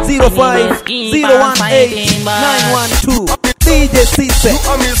 0705 018 912. DJ Cisse. You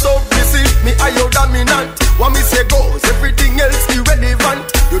are me submissive, me are your dominant. What me say goes, everything else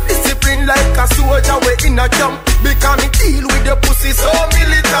irrelevant. You discipline like a soldier, we in a jump. Because me deal with the pussy so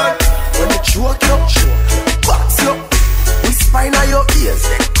militant. When you choke you, box you. Whisper in your ears,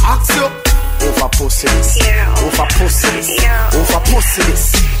 then ask you. Over pussy this, over pussy this, over pussy this.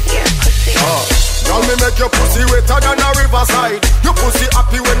 Now me make your pussy wetter than a riverside. Your pussy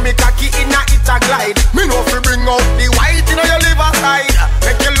happy when me cocky in a it a glide. Me know fi bring out the white in your liver side.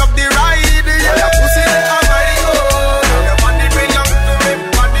 Make you love the ride, yeah. Your pussy they are my own. Your body belong to me,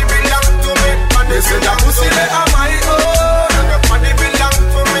 body belong to me. Body say your pussy they are my own. Your body belong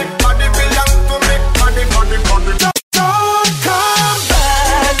to me, body belong to me. Body, body, body. Don't come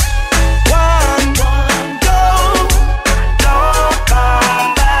back. One, go. Don't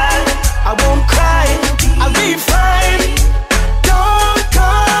come back. I won't cry. I'll be fine. Don't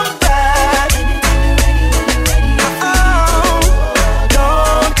come back. Oh,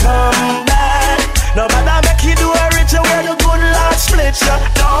 don't come back. No matter make you do a rich where the good Lord split you.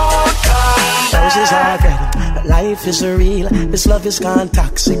 Don't come back. Roses are red, but life is real. This love is gone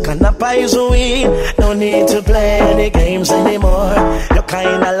toxic and the poison weed. No need to play any games anymore. You're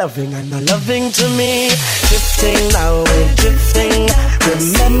kinda loving and not loving to me. Drifting now, we're drifting.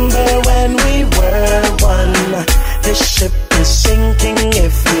 Remember when we were one? This ship is sinking.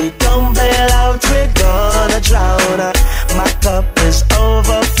 If we don't bail out, we're gonna drown. My cup is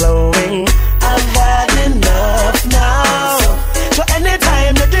overflowing. I've had enough now. So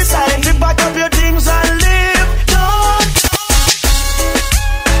anytime you decide to pack up your things and leave, don't.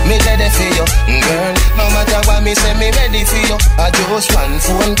 Me ready for you, girl. No matter what me say, me ready for you. I just one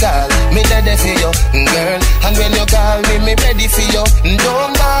phone call. Me ready for you, girl. And when you call me, me ready for you.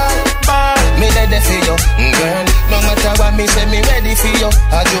 Don't ball. Me ready for you, girl. No matter what me say, me ready for you.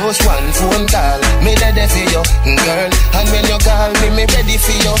 I just one phone call. Me ready for you, girl. And when you call me, me ready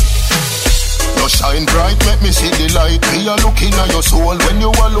for you. You shine bright, make me see the light. Me a looking at your soul when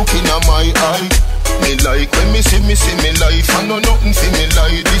you are looking at my eye. Me like when me see me life. I know nothing for me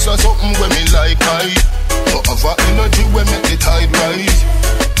like. This is something when me like I. You have a energy when make the tide rise.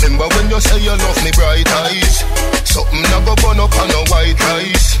 Remember when you say you love me bright eyes. Something I go burn up on a white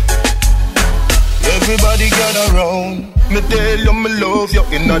rice. Everybody gather round. Me tell you me love you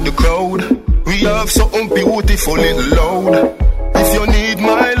in the crowd. We have something beautiful little loud. If you need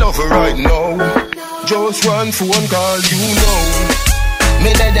my love right now, just one phone call, you know. Me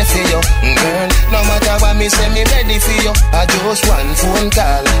ready for you, girl. No matter what me say, me ready for you. I just one phone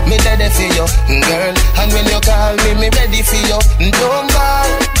call. Me ready for you, girl. And when you call me, me ready for you. Don't ball.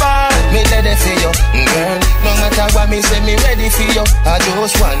 Me ready for you, girl. No matter what me say, me ready for you. I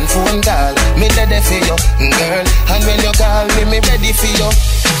just one phone call. Me ready for you, girl. And when you call me, me ready for you.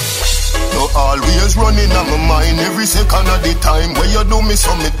 You always running on my mind every second of the time. When you do me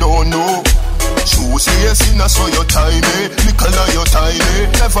so me don't know. Choose a sinner so you time Nickel on your time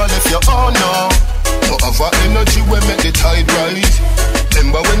Never left your own now. You have a energy when make the tide rise.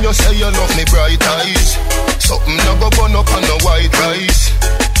 Remember when you say you love me bright eyes. Something I go burn up on the white rice.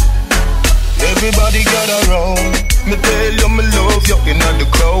 Everybody gather round. Me tell you me love you in the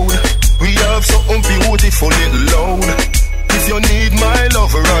crowd. We have something beautiful little loud. If you need my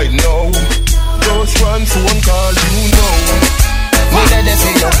love right now, just one phone call, you know. Me ready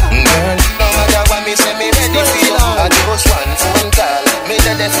for you, girl. No matter what me say, me ready for you. I just one phone call. Me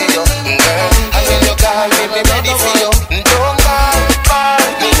ready for you, girl. And when you call me, me ready for you. Don't call.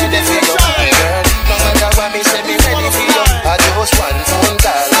 Me ready for you, girl. No matter what me say, me ready for you. I just one phone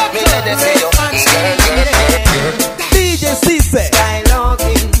call. Me ready for you, girl. DJ Cisse.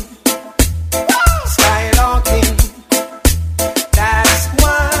 Skylocking. That's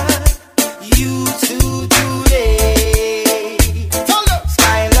what you two today.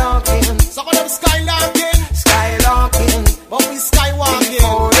 Skylocking. Some of them skylocking. Skylocking. But we skywalking.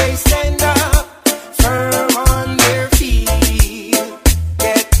 Before they stand up firm on their feet,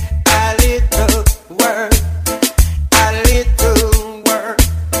 get a little work,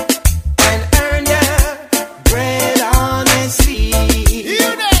 and earn your bread honestly.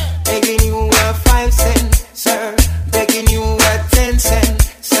 Begging you a 5 cent, sir. Begging you a 10 cent,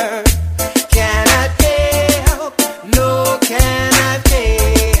 sir. Cannot help, no cannot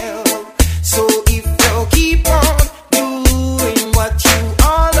help. So if you keep on doing what you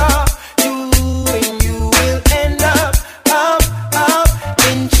all are doing, you will end up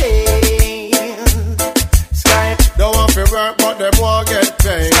in jail. Sky. Don't want to work, but them won't get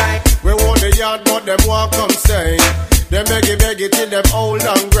paid. We want the yard, but them won't come stay. Them beg it till them old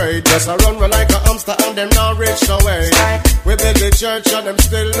and great. Just a run like a hamster and them not rich no way. We build the church and them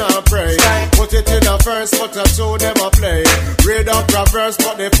still not pray. Put it in a verse, but a show them a play. Read up a verse,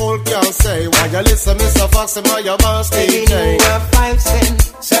 but the fool can't say. Why you listen, Mr. Fox, and why you boss Begging DJ? you a 5 cent,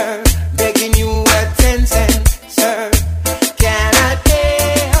 sir. Begging you a 10 cent, sir. Cannot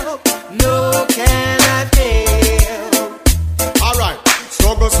help, no cannot help. Alright,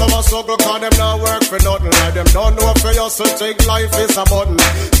 struggle, cause them not work for nothing. Like them don't know for you, so think life is a button.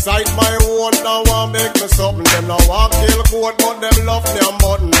 Sight my own, now want make me something. Them now want kill coat, but them love their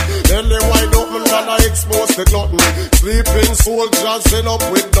mutton. Then they wide open and I expose the glutton. Sleeping soldiers end up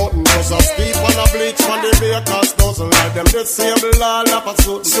with nothing. Just a steep and a bleach from the baker's dozen. Like them disable all of a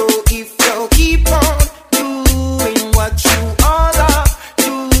sudden. So if you keep on doing what you all are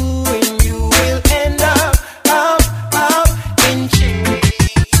doing, you will end up in jail.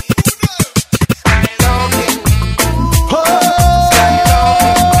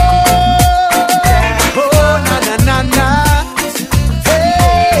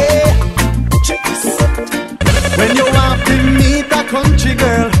 When you want to meet a country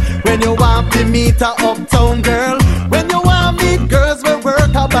girl, when you want to meet a uptown girl, when you want to meet girls will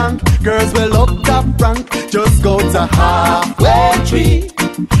work a bank, girls will up top rank, just go to Halfway Tree,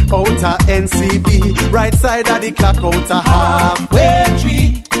 out a NCB, right side of the clock, out a Halfway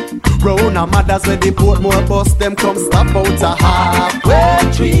Tree. Round a mothers with the Portmore bus, them come stop out a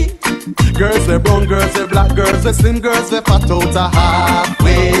Halfway Tree. Girls with brown, girls with black, girls with slim, girls with fat, out a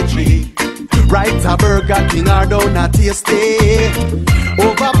Halfway Tree. Right a Burger King or down a Tasty.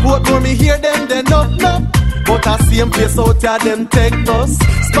 Over Portmore me hear them, they not. But a same place out here them take bus.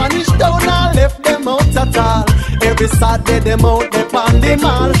 Spanish Town I left them out at all. Every Saturday them out they pan the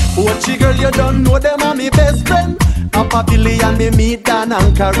mall. Ochi girl you don't know them are me best friend. Papa Billy and me meet Dan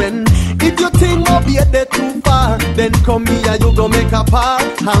and Karen. If you think no be they too far, then come here you go make a part.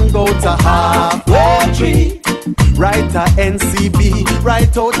 Hang out a Halfway Tree. Right a NCB,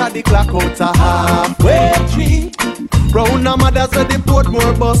 right out of the clock, out a Halfway Tree. Round a mothers with the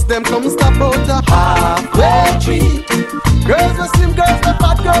Portmore bus, them come stop out a Halfway Tree. Girls with slim, girls with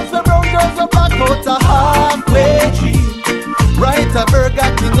fat, girls with brown, girls with black, out a Halfway Tree. Right a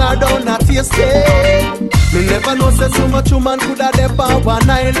Burger King or down a Tasty. Me never know say so much woman coulda dep on one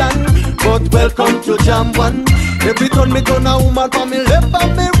island, but welcome to Jam One. Every time me turn a woman from me left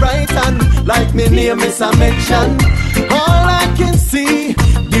and me right hand, like me name is a mention. All I can see,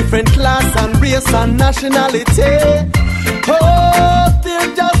 different class and race and nationality. Oh,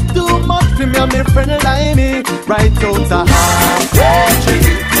 they're just too much for me and me friend like me. Right out a Halfway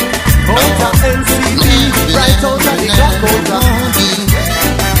Tree, out a NCB, right out a the clock, out a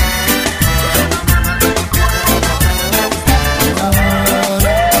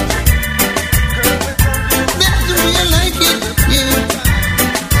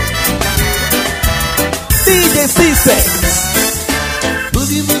DJ Cisse.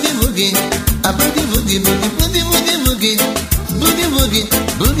 Boogie, boogie, boogie. A boogie, boogie, boogie, boogie, boogie, boogie. Boogie, boogie,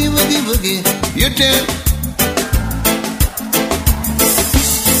 boogie, boogie, boogie. Your turn.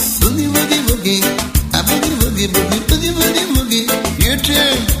 Boogie, boogie, boogie. A boogie, boogie, boogie, boogie, boogie, boogie. Your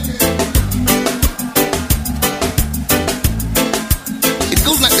turn. It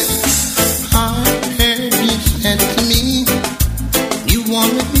goes like this. I heard you said to me, you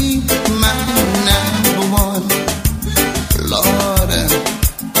wanna be my number one, Lord,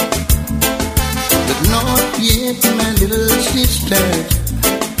 but not yet, my little sister.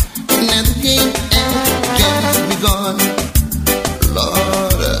 Now the game has just begun,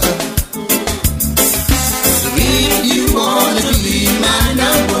 Lord. So if you wanna be my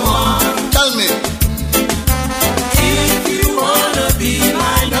number one, tell me. If you wanna be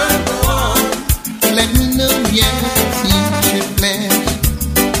my number one, let me know, yes, you should plan.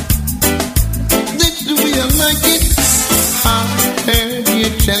 Like it, I heard you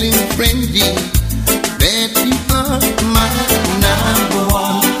telling Friendy that you are my number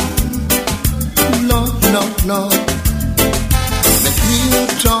one. Lord, Lord, Lord, but we'll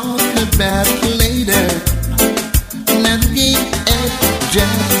talk about it later. Now the game has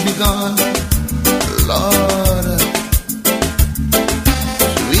just begun, Lord.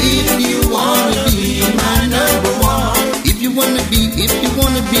 So if you wanna be my number one, if you wanna be, if you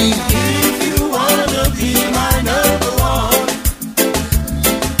wanna be, if you wanna be my number one,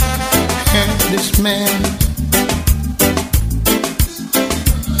 and this man,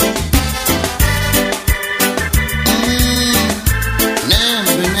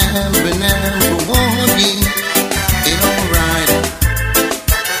 number one, it's alright.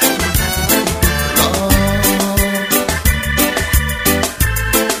 Lord,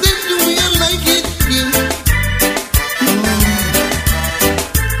 this do you like it?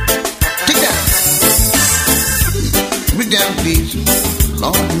 Take that. Read down, please.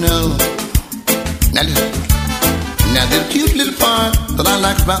 Lord, no. Now listen. Now the cute little part that I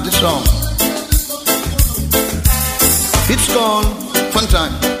like about this song. It's called Fun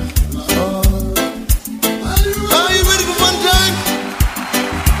Time. Are you ready for fun time?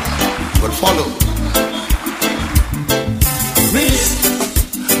 Well, follow. Ready,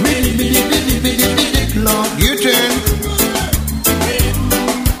 Lord, your turn.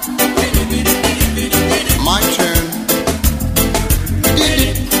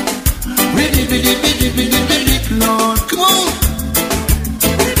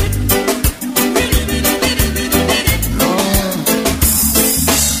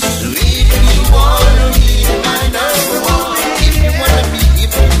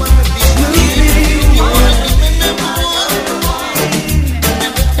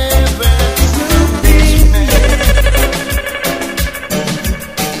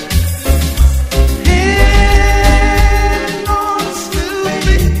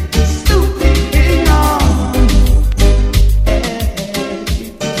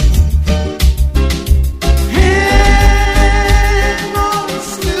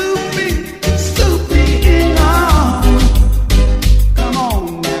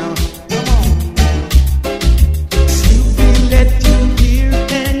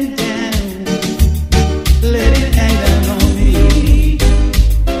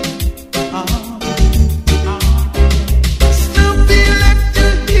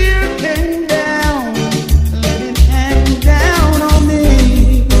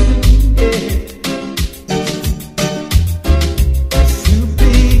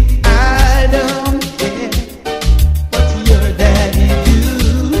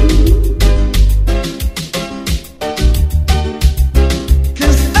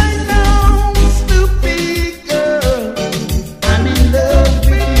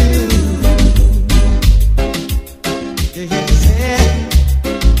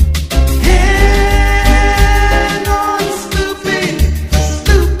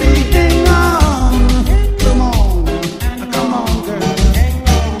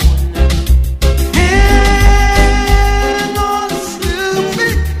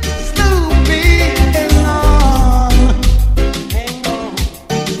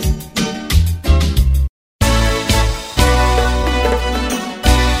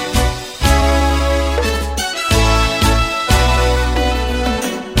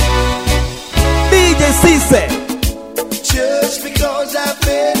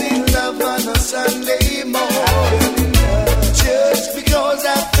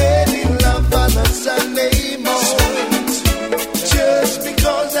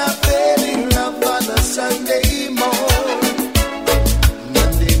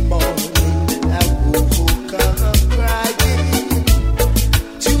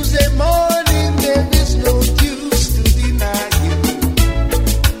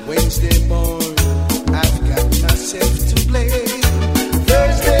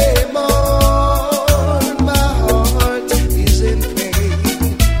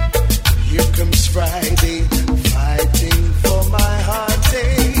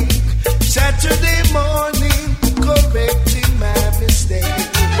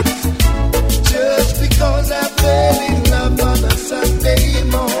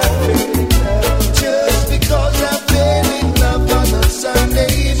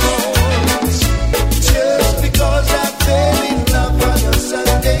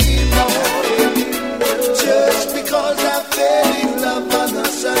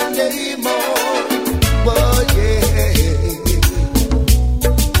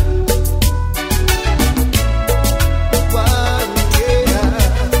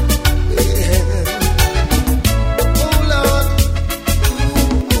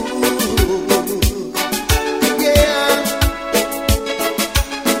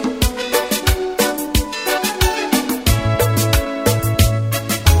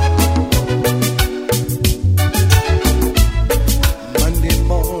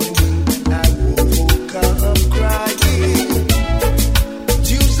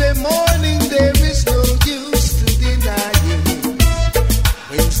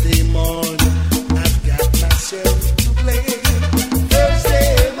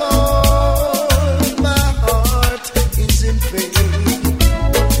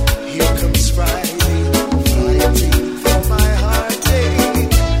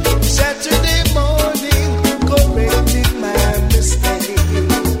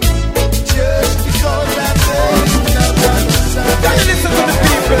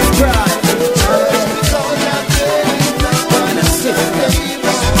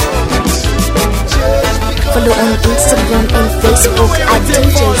 Facebook at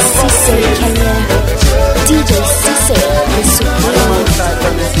DJ Cisse Kenya. DJ Cisse, the Supreme.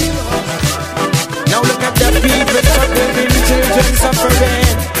 Now look at the people struggling, children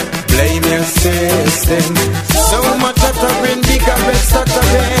suffering. Blame your system. So much uttering, bigger and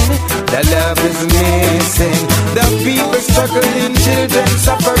stuttering. The love is missing. The people struggling, children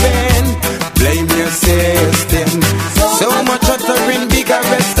suffering. Blame your system. So much uttering, bigger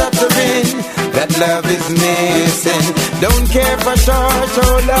and stuttering. That love is missing. Don't care for sure,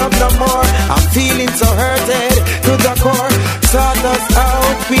 show love no more. I'm feeling so hurted to the core. Sort us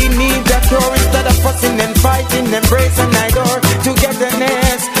out, we need a cure. Instead of fussing and fighting, embrace and adore.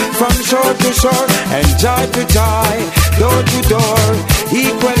 Togetherness from shore to shore, and joy to joy, door to door.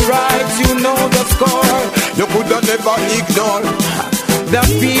 Equal rights, you know the score. You could never ignore the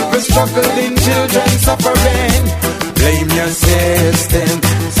people struggling, children suffering. Blame your system.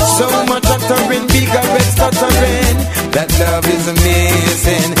 So much uttering, bigger and stuttering. That love is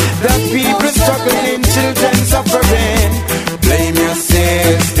missing. The people struggling, children suffering. Blame your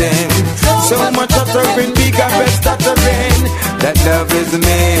system. So much uttering, bigger and stuttering. That love is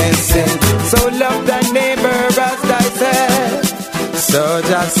missing. So love thy neighbor as thyself. So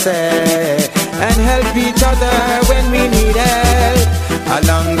just say and help each other when we need help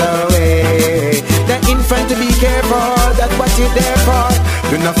along the way. The infant to be careful, that's what you're there for.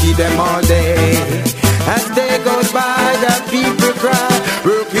 Do not feed them all day. As day goes by, the people cry,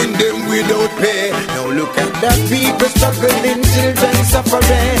 working them without pay. Now look at the people struggling, children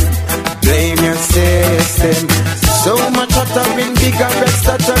suffering. Blame your system. So much uttering, bigger and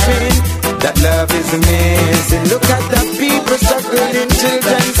stuttering. That love is missing. Look at the people struggling,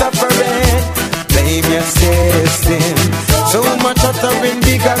 children suffering. Blame your system. So much uttering,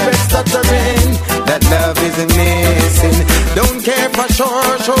 bigger and stuttering. That love is missing. Don't care for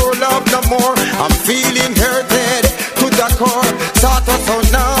sure, show love no more. I'm feeling hurted to the core. Sort us out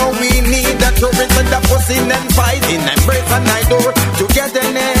now, we need the courage. And the fussing and fighting, embrace and adore.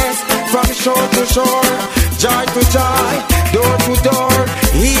 Togetherness from shore to shore. Joy to joy, door to door.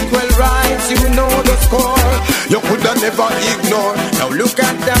 Equal rights, you know the score. You could never ignore. Now look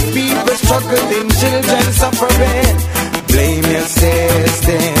at the people struggling, children suffering. Blame your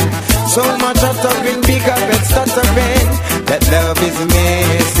system. So much uttering, bigger and stuttering. That love is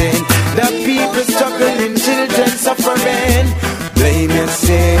missing. The people struggling, children suffering. Blame your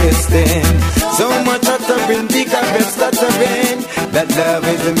system. So much uttering, bigger and stuttering. That love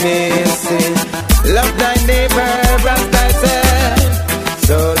is missing. Love thy neighbor as thyself.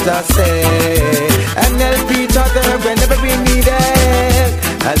 So just say and help each other whenever we need it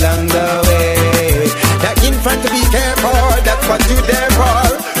along the way. The infant to be careful, that's what you there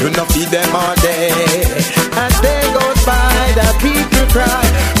for. Do not feed them all day. As day goes by, the people cry,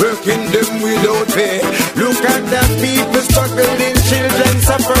 working them without pay. Look at the people struggling, children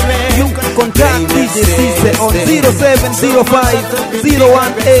suffering. You can contact DJ Cisse on 0705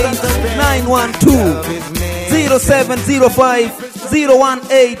 018 912 0705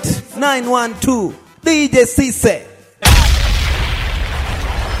 018 912 DJ Cisse.